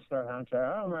wrestling monster hunter.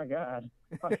 Oh my God.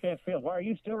 I can't feel. Why are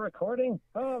you still recording?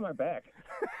 Oh, my back.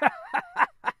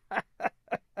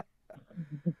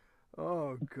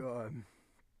 Oh, God.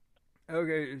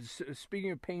 Okay,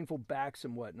 speaking of painful backs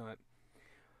and whatnot,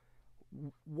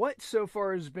 what so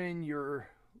far has been your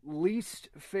least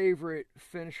favorite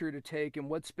finisher to take, and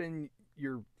what's been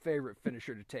your favorite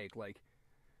finisher to take? Like,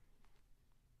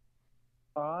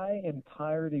 I am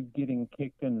tired of getting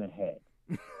kicked in the head.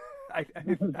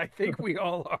 I think we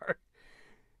all are.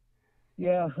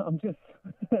 Yeah, I'm just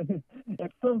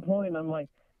at some point I'm like,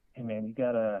 hey man, you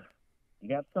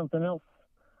got something else?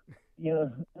 You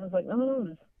know, I was like, no,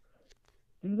 just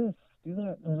do this, do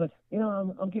that. I was like,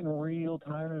 I'm getting real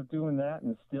tired of doing that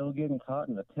and still getting caught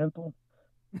in the temple.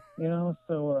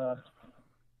 So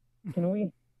can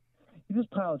we? You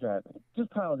just pile drive me. Just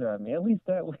pile drive me. At least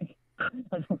that way.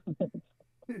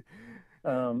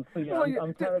 So yeah, Well,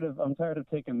 I'm tired of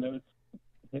taking those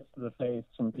hits to the face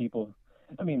from people.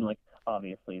 I mean, like,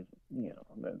 obviously,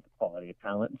 the quality of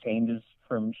talent changes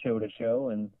from show to show,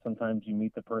 and sometimes you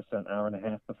meet the person an hour and a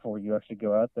half before you actually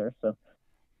go out there. So,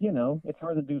 it's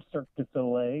hard to do Cirque du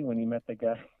Soleil when you met the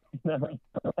guy an hour and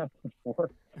a half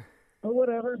before. But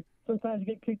whatever. Sometimes you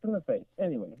get kicked in the face.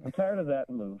 Anyway, I'm tired of that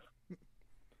move.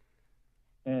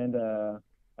 And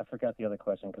I forgot the other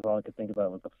question because all I could think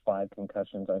about was the 5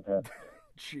 concussions I've had.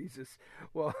 Jesus.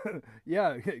 Well,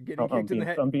 yeah, getting kicked in the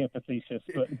head. I'm being facetious,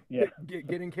 but yeah.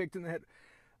 Getting kicked in the head.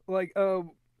 Like,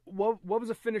 what was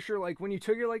a finisher like when you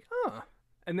took it? You're like, huh.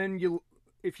 And then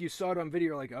if you saw it on video,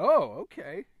 you're like, oh,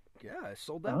 okay. Yeah, I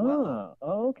sold that well.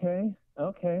 Okay.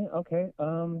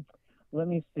 Let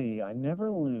me see. I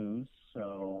never lose,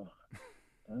 so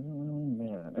doesn't really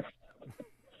matter.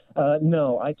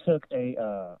 No, I took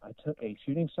a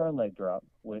shooting star leg drop,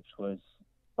 which was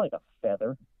like a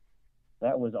feather.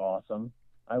 That was awesome.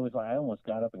 I almost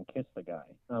got up and kissed the guy.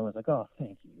 I was like, oh,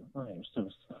 thank you. I am so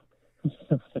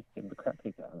sick of the crap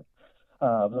kicked out of me.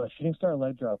 But the shooting star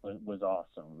leg drop was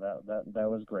awesome. That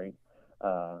was great.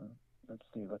 Let's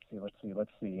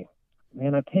see.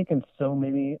 Man, I've taken so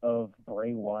many of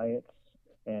Bray Wyatt's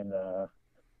and I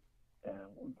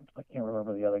can't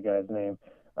remember the other guy's name.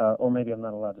 Or maybe I'm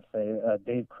not allowed to say,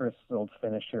 Dave Chris' old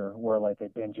finisher where like they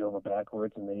bend you over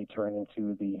backwards and then you turn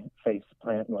into the face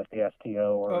plant like the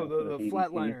STO or the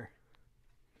flatliner.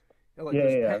 Yeah,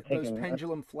 like those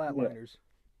pendulum flatliners.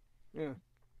 Yeah.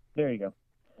 There you go.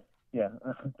 Yeah,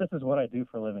 this is what I do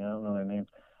for a living. I don't know their names.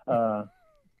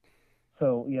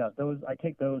 So yeah, I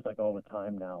take those like all the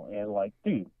time now, and like,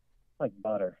 dude, like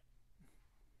butter.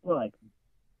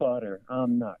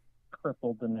 I'm not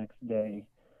crippled the next day.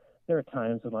 There are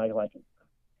times when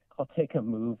I'll take a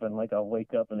move and like I'll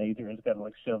wake up and Adrian's got to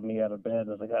like shove me out of bed.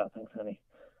 I was like, oh, thanks, honey.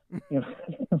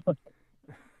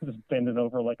 Just bending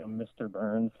over like a Mr.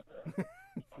 Burns.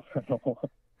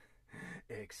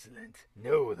 Excellent.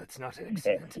 No, that's not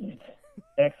excellent.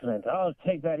 Excellent. I'll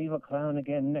take that evil clown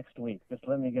again next week. Just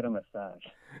let me get a massage.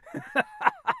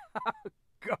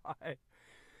 God.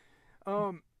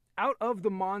 Out of the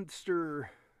monster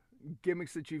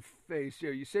gimmicks that you've faced,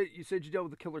 you said you dealt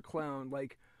with the killer clown.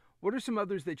 Like, what are some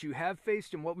others that you have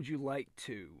faced, and what would you like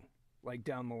to, like,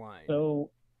 down the line? So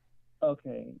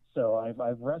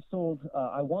I've wrestled.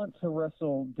 I want to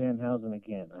wrestle Danhausen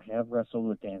again. I have wrestled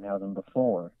with Danhausen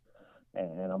before,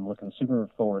 and I'm looking super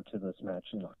forward to this match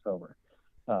in October.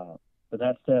 But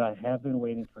that said, I have been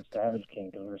waiting for Savage King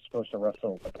because we were supposed to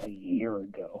wrestle like a year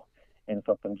ago, and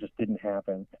something just didn't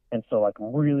happen. And so, like,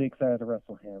 I'm really excited to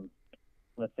wrestle him.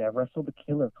 Let's say I wrestled the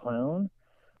Killer Clown,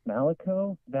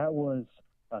 Malico. That was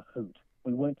a hoot.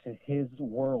 We went to his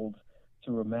world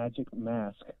through a magic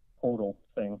mask portal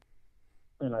thing,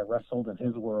 and I wrestled in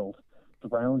his world,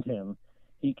 drowned him.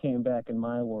 He came back in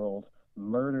my world,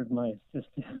 murdered my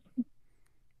assistant.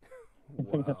 I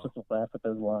think I'm supposed to laugh at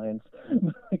those lines.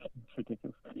 It's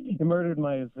ridiculous. He murdered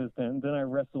my assistant. Then I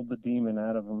wrestled the demon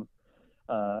out of him,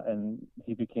 and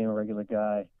he became a regular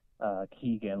guy.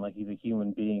 Keegan like he's a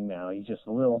human being now. He's just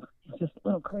a little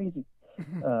crazy.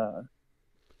 So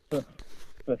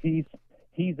he's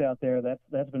out there.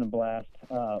 That's been a blast.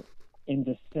 In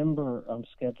December, I'm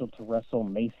scheduled to wrestle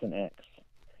Mason X,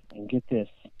 and get this.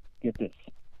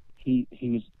 He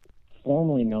was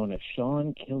formerly known as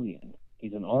Sean Killian.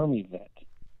 He's an Army vet,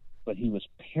 but he was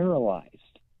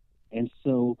paralyzed, and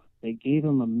so they gave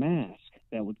him a mask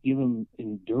that would give him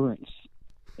endurance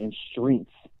and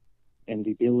strength and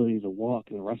the ability to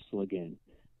walk and wrestle again.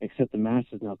 Except the mask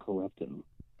has now corrupted him,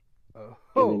 and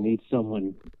they need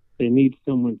someone. They need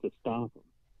someone to stop him.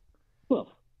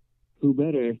 Well, who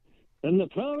better than the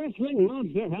pro wrestling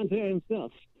monster hunter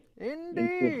himself?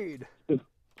 Indeed.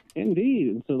 Indeed.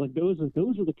 And so, like, those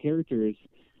are the characters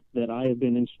that I have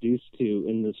been introduced to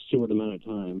in this short amount of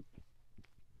time.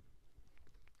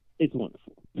 It's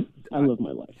wonderful. I love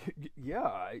my life.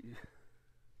 Yeah.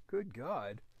 Good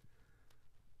God.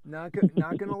 Not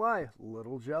gonna lie. A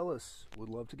little jealous. Would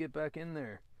love to get back in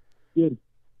there. Good.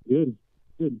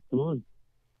 Come on.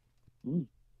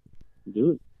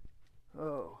 Do it.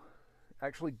 Oh,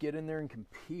 actually get in there and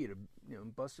compete. You know,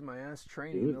 busting my ass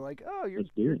training. They're like, "Oh,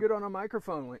 you're good on a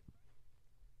microphone." Like,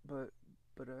 but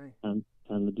time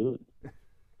to do it.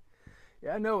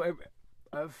 Yeah, no,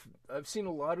 I've seen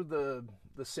a lot of the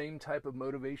same type of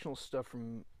motivational stuff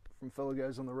from fellow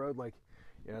guys on the road. Like,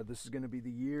 yeah, this is going to be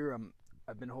the year.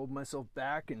 I've been holding myself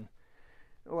back, and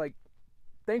like,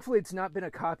 thankfully it's not been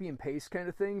a copy and paste kind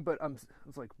of thing. But I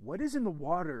was like, what is in the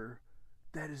water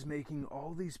that is making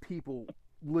all these people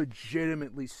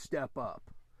legitimately step up?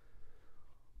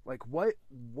 Like, what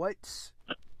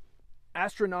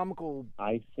astronomical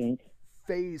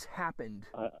phase happened?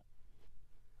 I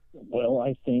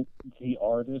think the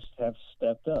artists have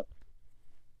stepped up.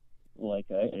 Like,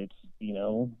 Dave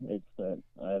Chappelle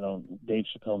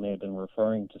may have been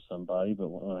referring to somebody, but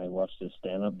when I watched his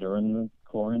stand-up during the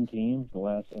quarantine,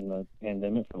 in the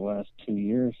pandemic for the last 2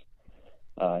 years,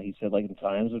 he said, like, in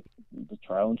times of the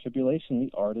trial and tribulation,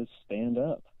 the artists stand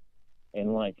up.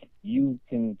 And, like, you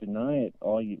can deny it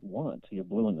all you want till you're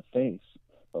blue in the face,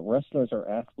 but wrestlers are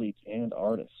athletes and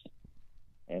artists.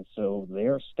 And so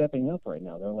they're stepping up right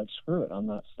now. They're like, screw it, I'm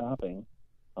not stopping.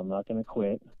 I'm not going to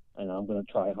quit, and I'm going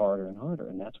to try harder and harder.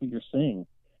 And that's what you're seeing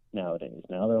nowadays.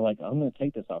 Now they're like, I'm going to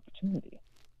take this opportunity.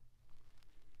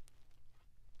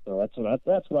 So that's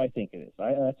what I think it is.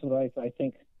 I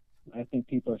think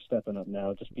people are stepping up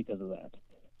now just because of that.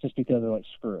 Just because they're like,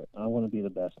 screw it, I want to be the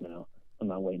best now. I'm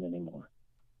not waiting anymore.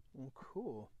 Well,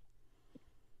 cool.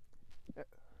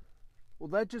 Well,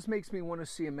 that just makes me want to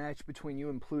see a match between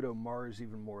you and Pluto Mars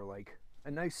even more. Like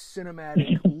a nice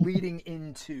cinematic leading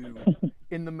into,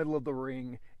 in the middle of the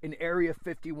ring, an Area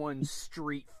 51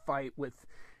 street fight with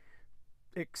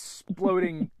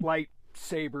exploding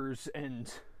lightsabers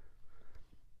and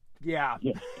yeah.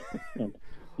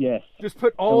 Yes. Just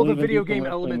put all the video game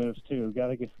elements too.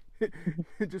 Gotta get.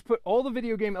 Just put all the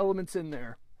video game elements in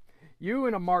there. You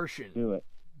and a Martian. Do it.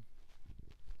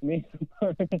 Me.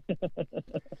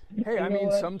 Hey, I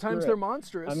mean, sometimes they're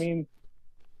monstrous. I mean,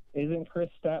 isn't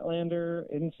Chris Statlander,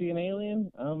 isn't she an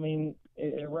alien? I mean,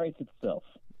 it writes itself.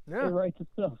 Yeah. It writes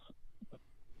itself.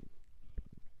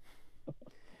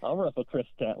 I'll wrestle Chris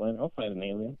Statlander. I'll fight an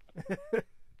alien.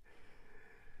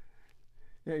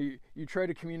 Yeah, you try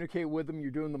to communicate with him, you're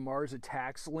doing the Mars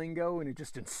Attacks lingo, and it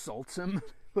just insults him.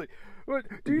 Like, what?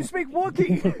 Do you speak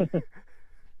Wookiee?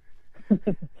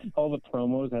 All the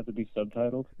promos have to be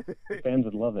subtitled. Fans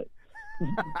would love it.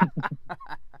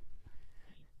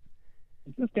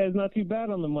 This guy's not too bad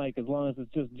on the mic as long as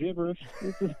it's just gibberish.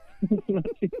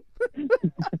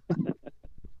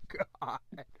 God.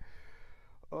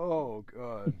 Oh,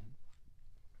 God.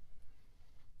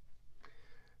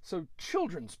 So,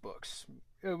 children's books.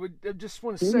 I just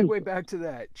want to segue back to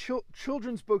that.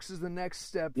 Children's books is the next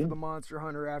step for the Monster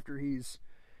Hunter after he's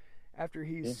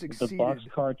succeeded. The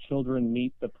Boxcar Children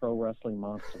Meet the Pro Wrestling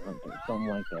Monster Hunter, something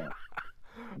like that.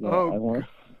 Yeah,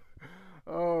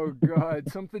 oh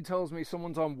God! Something tells me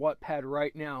someone's on Wattpad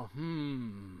right now.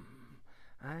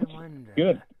 I wonder.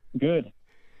 Good.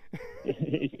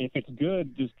 If it's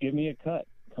good, just give me a cut.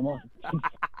 Come on.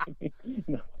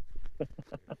 No.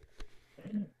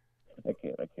 I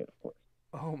can't, of course.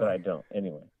 Oh my. But I don't,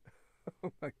 anyway.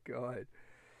 Oh my God.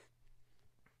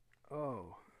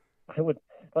 Oh. I would,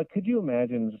 like, could you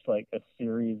imagine just, like, a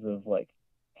series of, like,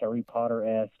 Harry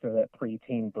Potter-esque or that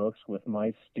preteen books with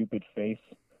my stupid face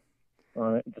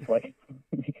on it? Just, like,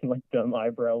 making, like, dumb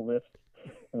eyebrow lifts.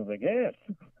 I was like, yes,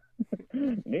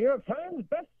 New York Times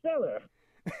bestseller.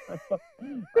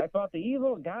 I fought the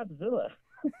evil Godzilla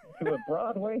to a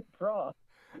Broadway draw.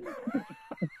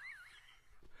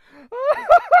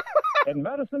 In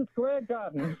Madison Square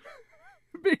Garden.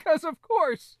 Because of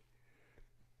course.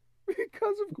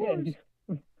 Because of course.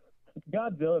 Yeah,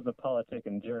 Godzilla's a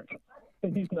politicking jerk.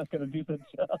 He's not going to do the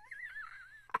job.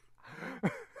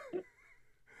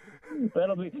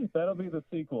 That'll be the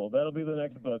sequel. That'll be the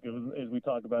next book as we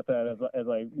talk about that as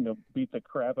I beat the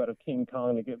crap out of King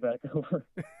Kong to get back over.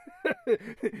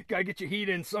 Gotta get your heat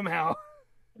in somehow.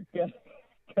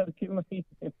 Gotta get my heat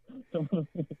in.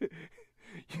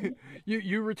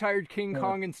 You retired King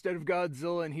Kong instead of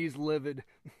Godzilla, and he's livid.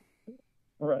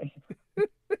 Right.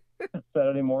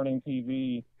 Saturday morning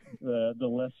TV, the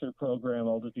lesser program,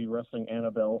 I'll just be wrestling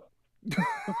Annabelle.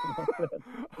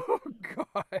 Oh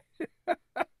God.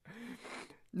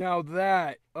 Now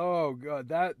that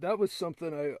was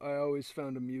something I always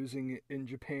found amusing in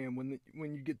Japan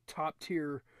when you get top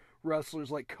tier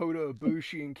wrestlers like Kota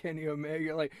Ibushi and Kenny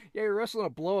Omega, like, yeah, you're wrestling a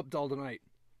blow up doll tonight.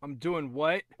 I'm doing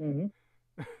what? Mm-hmm.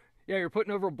 Yeah, you're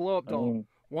putting over a blow up doll.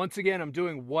 Once again, I'm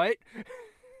doing what?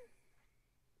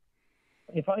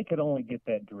 If I could only get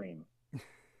that dream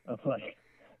of like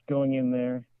going in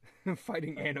there,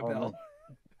 fighting Annabelle.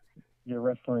 You're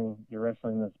wrestling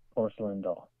this porcelain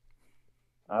doll.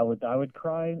 I would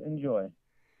cry in joy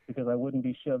because I wouldn't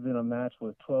be shoved in a match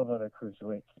with 12 other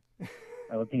cruiserweights.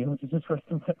 I would be able to just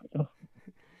wrestle myself.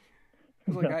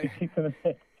 Like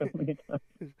so many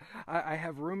times. I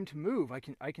have room to move. I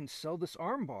can sell this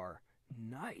arm bar.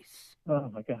 Nice. Oh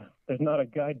my God! There's not a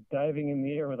guy diving in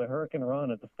the air with a Hurricane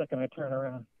Rana the second I turn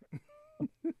around.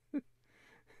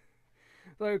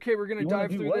 Like, okay, we're gonna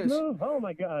dive through this. Move? Oh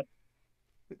my God!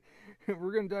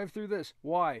 We're gonna dive through this.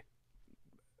 Why?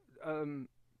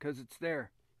 Because it's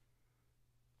there.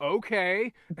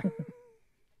 Okay.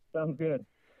 Sounds good.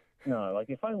 No, like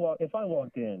if I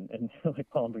walked in and like,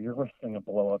 Palmer, you're wrestling a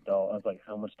blow up doll, I was like,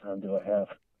 how much time do I have?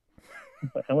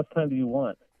 Like, how much time do you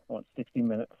want? I want 60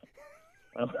 minutes.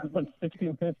 I want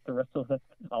 60 minutes to wrestle that.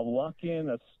 I'll lock in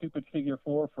a stupid figure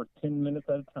 4 for 10 minutes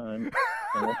at a time.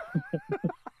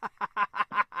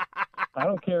 I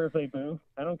don't care if they boo.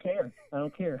 I don't care.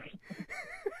 Okay.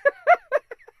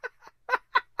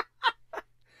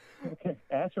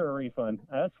 Ask for a refund.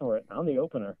 Ask for it. I'm the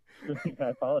opener. Strictly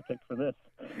guy politics for this.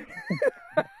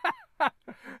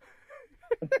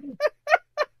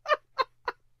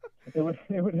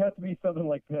 It would have to be something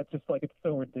like that, just like it's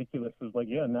so ridiculous. It's like,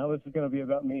 yeah, now this is going to be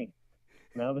about me.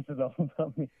 Now this is all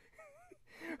about me.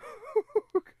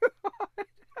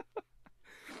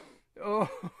 Oh, God.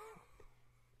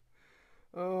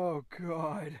 Oh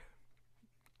God.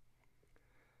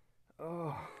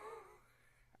 Oh.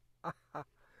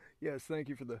 Yes, thank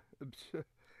you for the.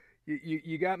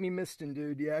 You got me misting,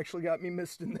 dude. You actually got me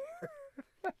misting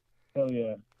there. Hell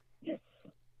yeah. Yes.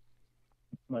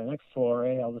 My next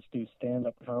soiree, I'll just do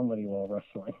stand-up comedy while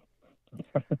wrestling.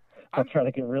 I'll try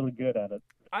to get really good at it.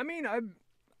 I mean, I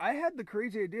had the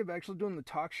crazy idea of actually doing the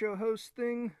talk show host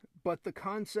thing, but the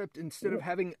concept, instead of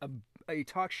having a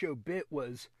talk show bit,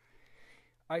 was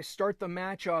I start the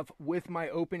match off with my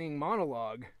opening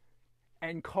monologue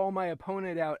and call my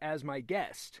opponent out as my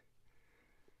guest.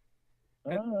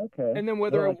 Okay. And then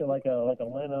whether like a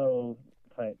Leno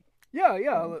type.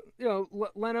 Yeah.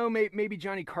 Leno, maybe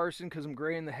Johnny Carson because I'm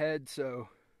gray in the head, so.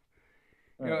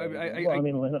 I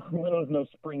mean, Leno's no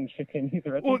spring chicken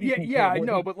either. Well, yeah, I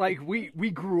know, but like we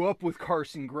grew up with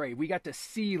Carson Gray. We got to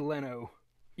see Leno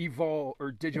evolve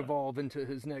or digivolve into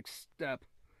his next step.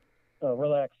 Oh,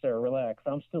 relax, sir, relax.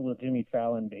 I'm still a Jimmy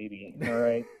Fallon baby. All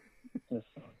right,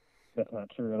 that's not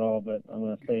true at all, but I'm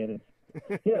gonna say it.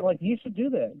 Yeah, like you should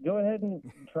do that. Go ahead and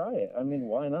try it. I mean,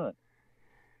 why not?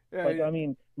 I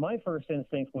mean, my first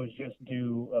instinct was just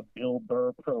do a Bill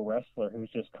Burr pro wrestler who's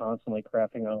just constantly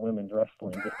crapping on women's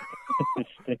wrestling.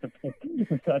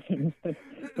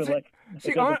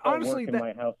 Honestly, in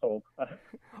my household.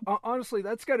 Honestly,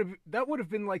 that would have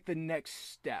been like the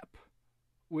next step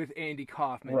with Andy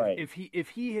Kaufman. Right. If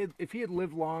he had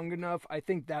lived long enough, I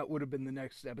think that would have been the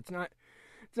next step. It's not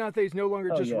that he's no longer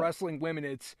just wrestling women.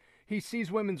 It's he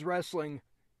sees women's wrestling,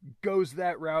 goes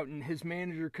that route, and his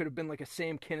manager could have been like a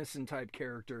Sam Kinison type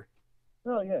character.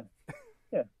 Oh yeah.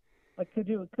 Like could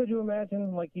you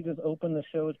imagine like he just opened the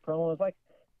show as promo? It's like,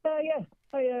 I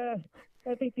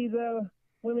think these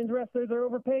women's wrestlers are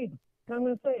overpaid. I'm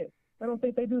gonna say it. I don't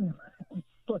think they do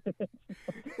that.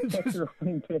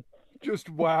 Just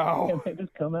wow. And they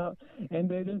just come out and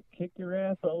they just kick your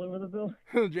ass all over the building.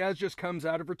 Jazz just comes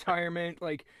out of retirement,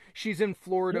 like she's in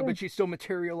Florida, but she still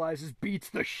materializes, beats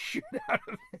the shit out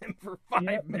of him for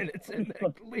 5 minutes, and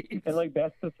then leaves. And like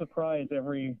that's the surprise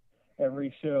every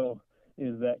show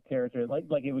is that character. Like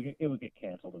it would get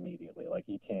canceled immediately. Like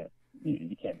you can't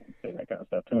say that kind of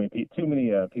stuff too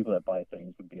many people that buy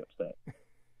things would be upset.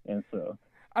 And so,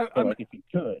 like if you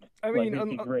could, I mean, it'd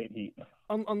be great heat.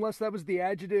 Unless that was the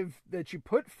adjective that you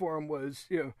put for him was,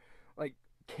 like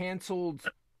canceled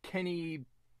Kenny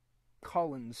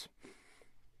Collins.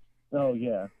 Oh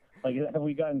yeah, like have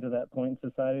we gotten to that point in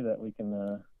society that we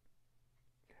can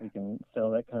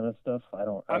sell that kind of stuff?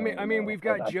 I mean, we've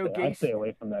got Joe Gacy. I stay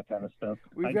away from that kind of stuff.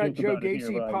 We've got Joe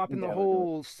Gacy popping the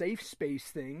whole safe space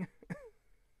thing.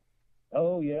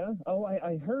 Oh yeah. Oh,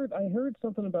 I heard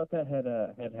something about that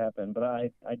had happened, but I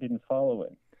didn't follow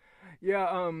it.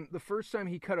 Yeah. The first time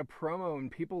he cut a promo and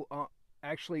people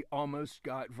actually almost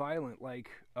got violent. Like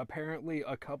apparently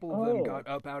a couple of them got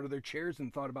up out of their chairs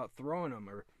and thought about throwing him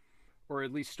or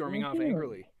at least storming off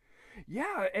angrily.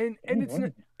 Yeah, and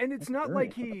it's not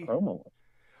like he. Promo.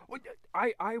 Well,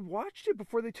 I watched it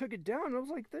before they took it down. And I was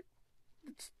like,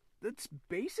 that's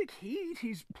basic heat.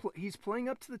 He's playing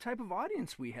up to the type of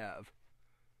audience we have.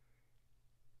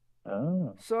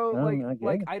 Oh. So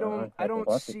I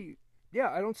don't see.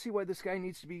 Yeah, I don't see why this guy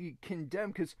needs to be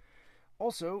condemned. Because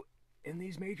also in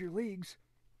these major leagues,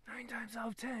 9 times out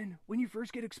of 10, when you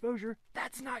first get exposure,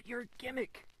 that's not your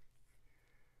gimmick.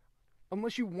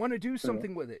 Unless you want to do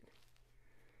something with it.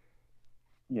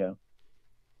 Yeah.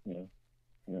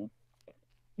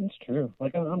 It's true.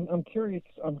 Like I'm curious.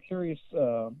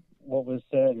 What was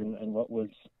said and what was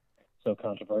so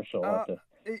controversial. I'll have to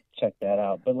check that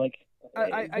out. But like,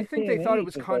 I think they thought it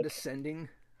was condescending.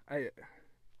 You're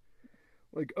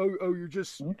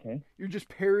just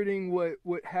parroting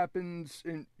what happens,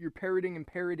 and you're parroting and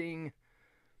parodying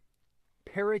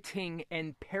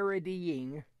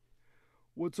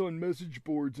what's on message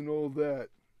boards and all of that.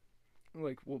 I'm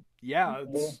like, well, yeah.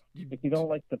 If you don't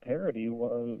like the parody,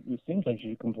 well, it seems like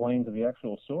you should complain to the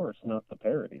actual source, not the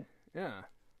parody. Yeah.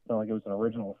 It's not like it was an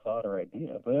original thought or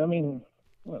idea. But I mean,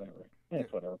 whatever.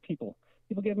 It's whatever. People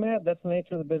get mad. That's the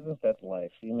nature of the business. That's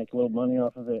life. You make a little money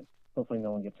off of it. Hopefully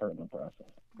no one gets hurt in the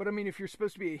process. But I mean, if you're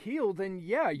supposed to be a heel, then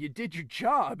yeah, you did your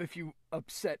job if you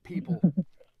upset people.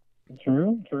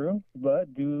 True. But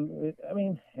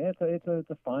it's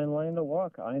a fine line to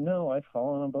walk. I know. I've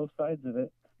fallen on both sides of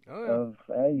it. Oh,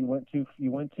 yeah. You went too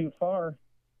far.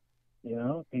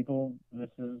 People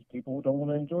don't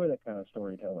want to enjoy that kind of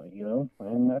storytelling.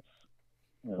 And that's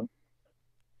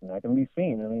not going to be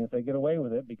seen. I mean, if they get away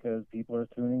with it because people are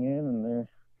tuning in and they're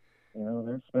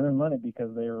spending money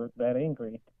because they're that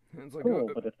angry. It's like, cool.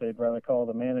 But if they'd rather call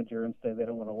the manager and say they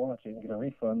don't want to watch it and get a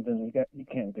refund, then you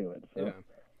can't do it. So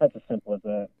that's as simple as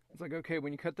that. It's like, okay,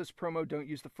 when you cut this promo, don't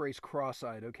use the phrase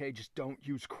cross-eyed. Okay, just don't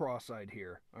use cross-eyed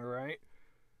here. All right.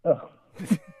 Oh.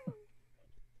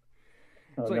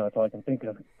 That's all I can think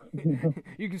of.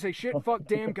 You can say shit, fuck,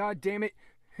 damn, god damn it,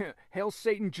 hail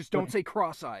Satan, just don't say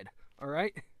cross-eyed, all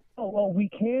right? Oh, well, we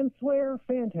can swear?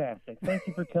 Fantastic. Thank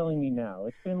you for telling me now.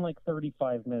 It's been like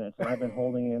 35 minutes, and I've been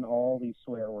holding in all these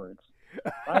swear words.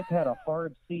 I've had a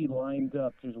hard C lined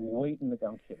up, just waiting to go.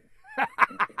 I'm kidding.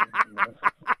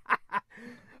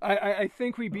 I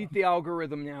think we beat the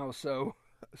algorithm now, so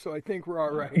I think we're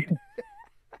all right.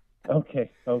 Okay.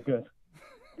 Oh, good.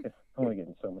 I'm going to get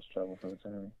in so much trouble for this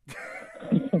interview.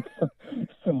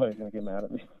 Somebody's going to get mad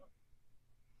at me.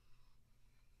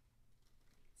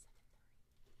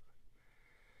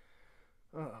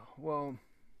 Well,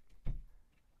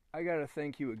 I got to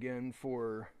thank you again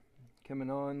for coming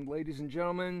on. Ladies and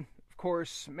gentlemen, of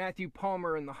course, Matthew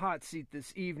Palmer in the hot seat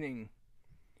this evening.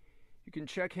 You can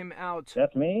check him out.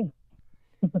 That's me?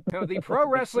 No, the pro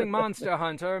wrestling monster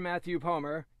hunter, Matthew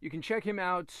Palmer. You can check him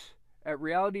out at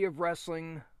Reality of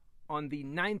Wrestling on the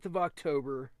 9th of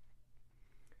October.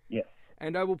 Yes.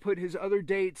 And I will put his other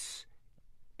dates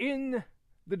in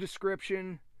the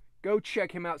description. Go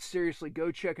check him out. Seriously,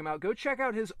 go check him out. Go check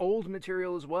out his old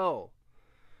material as well.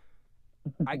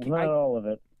 Not all of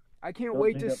it. I can't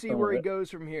wait to see where he goes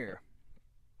from here.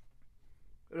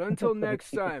 But until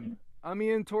next time, I'm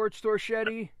Ian Torch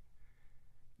Torchetti.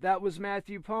 That was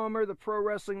Matthew Palmer, the Pro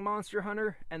Wrestling Monster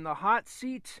Hunter, and the hot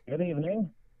seat Good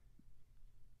evening.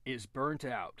 is burnt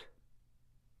out.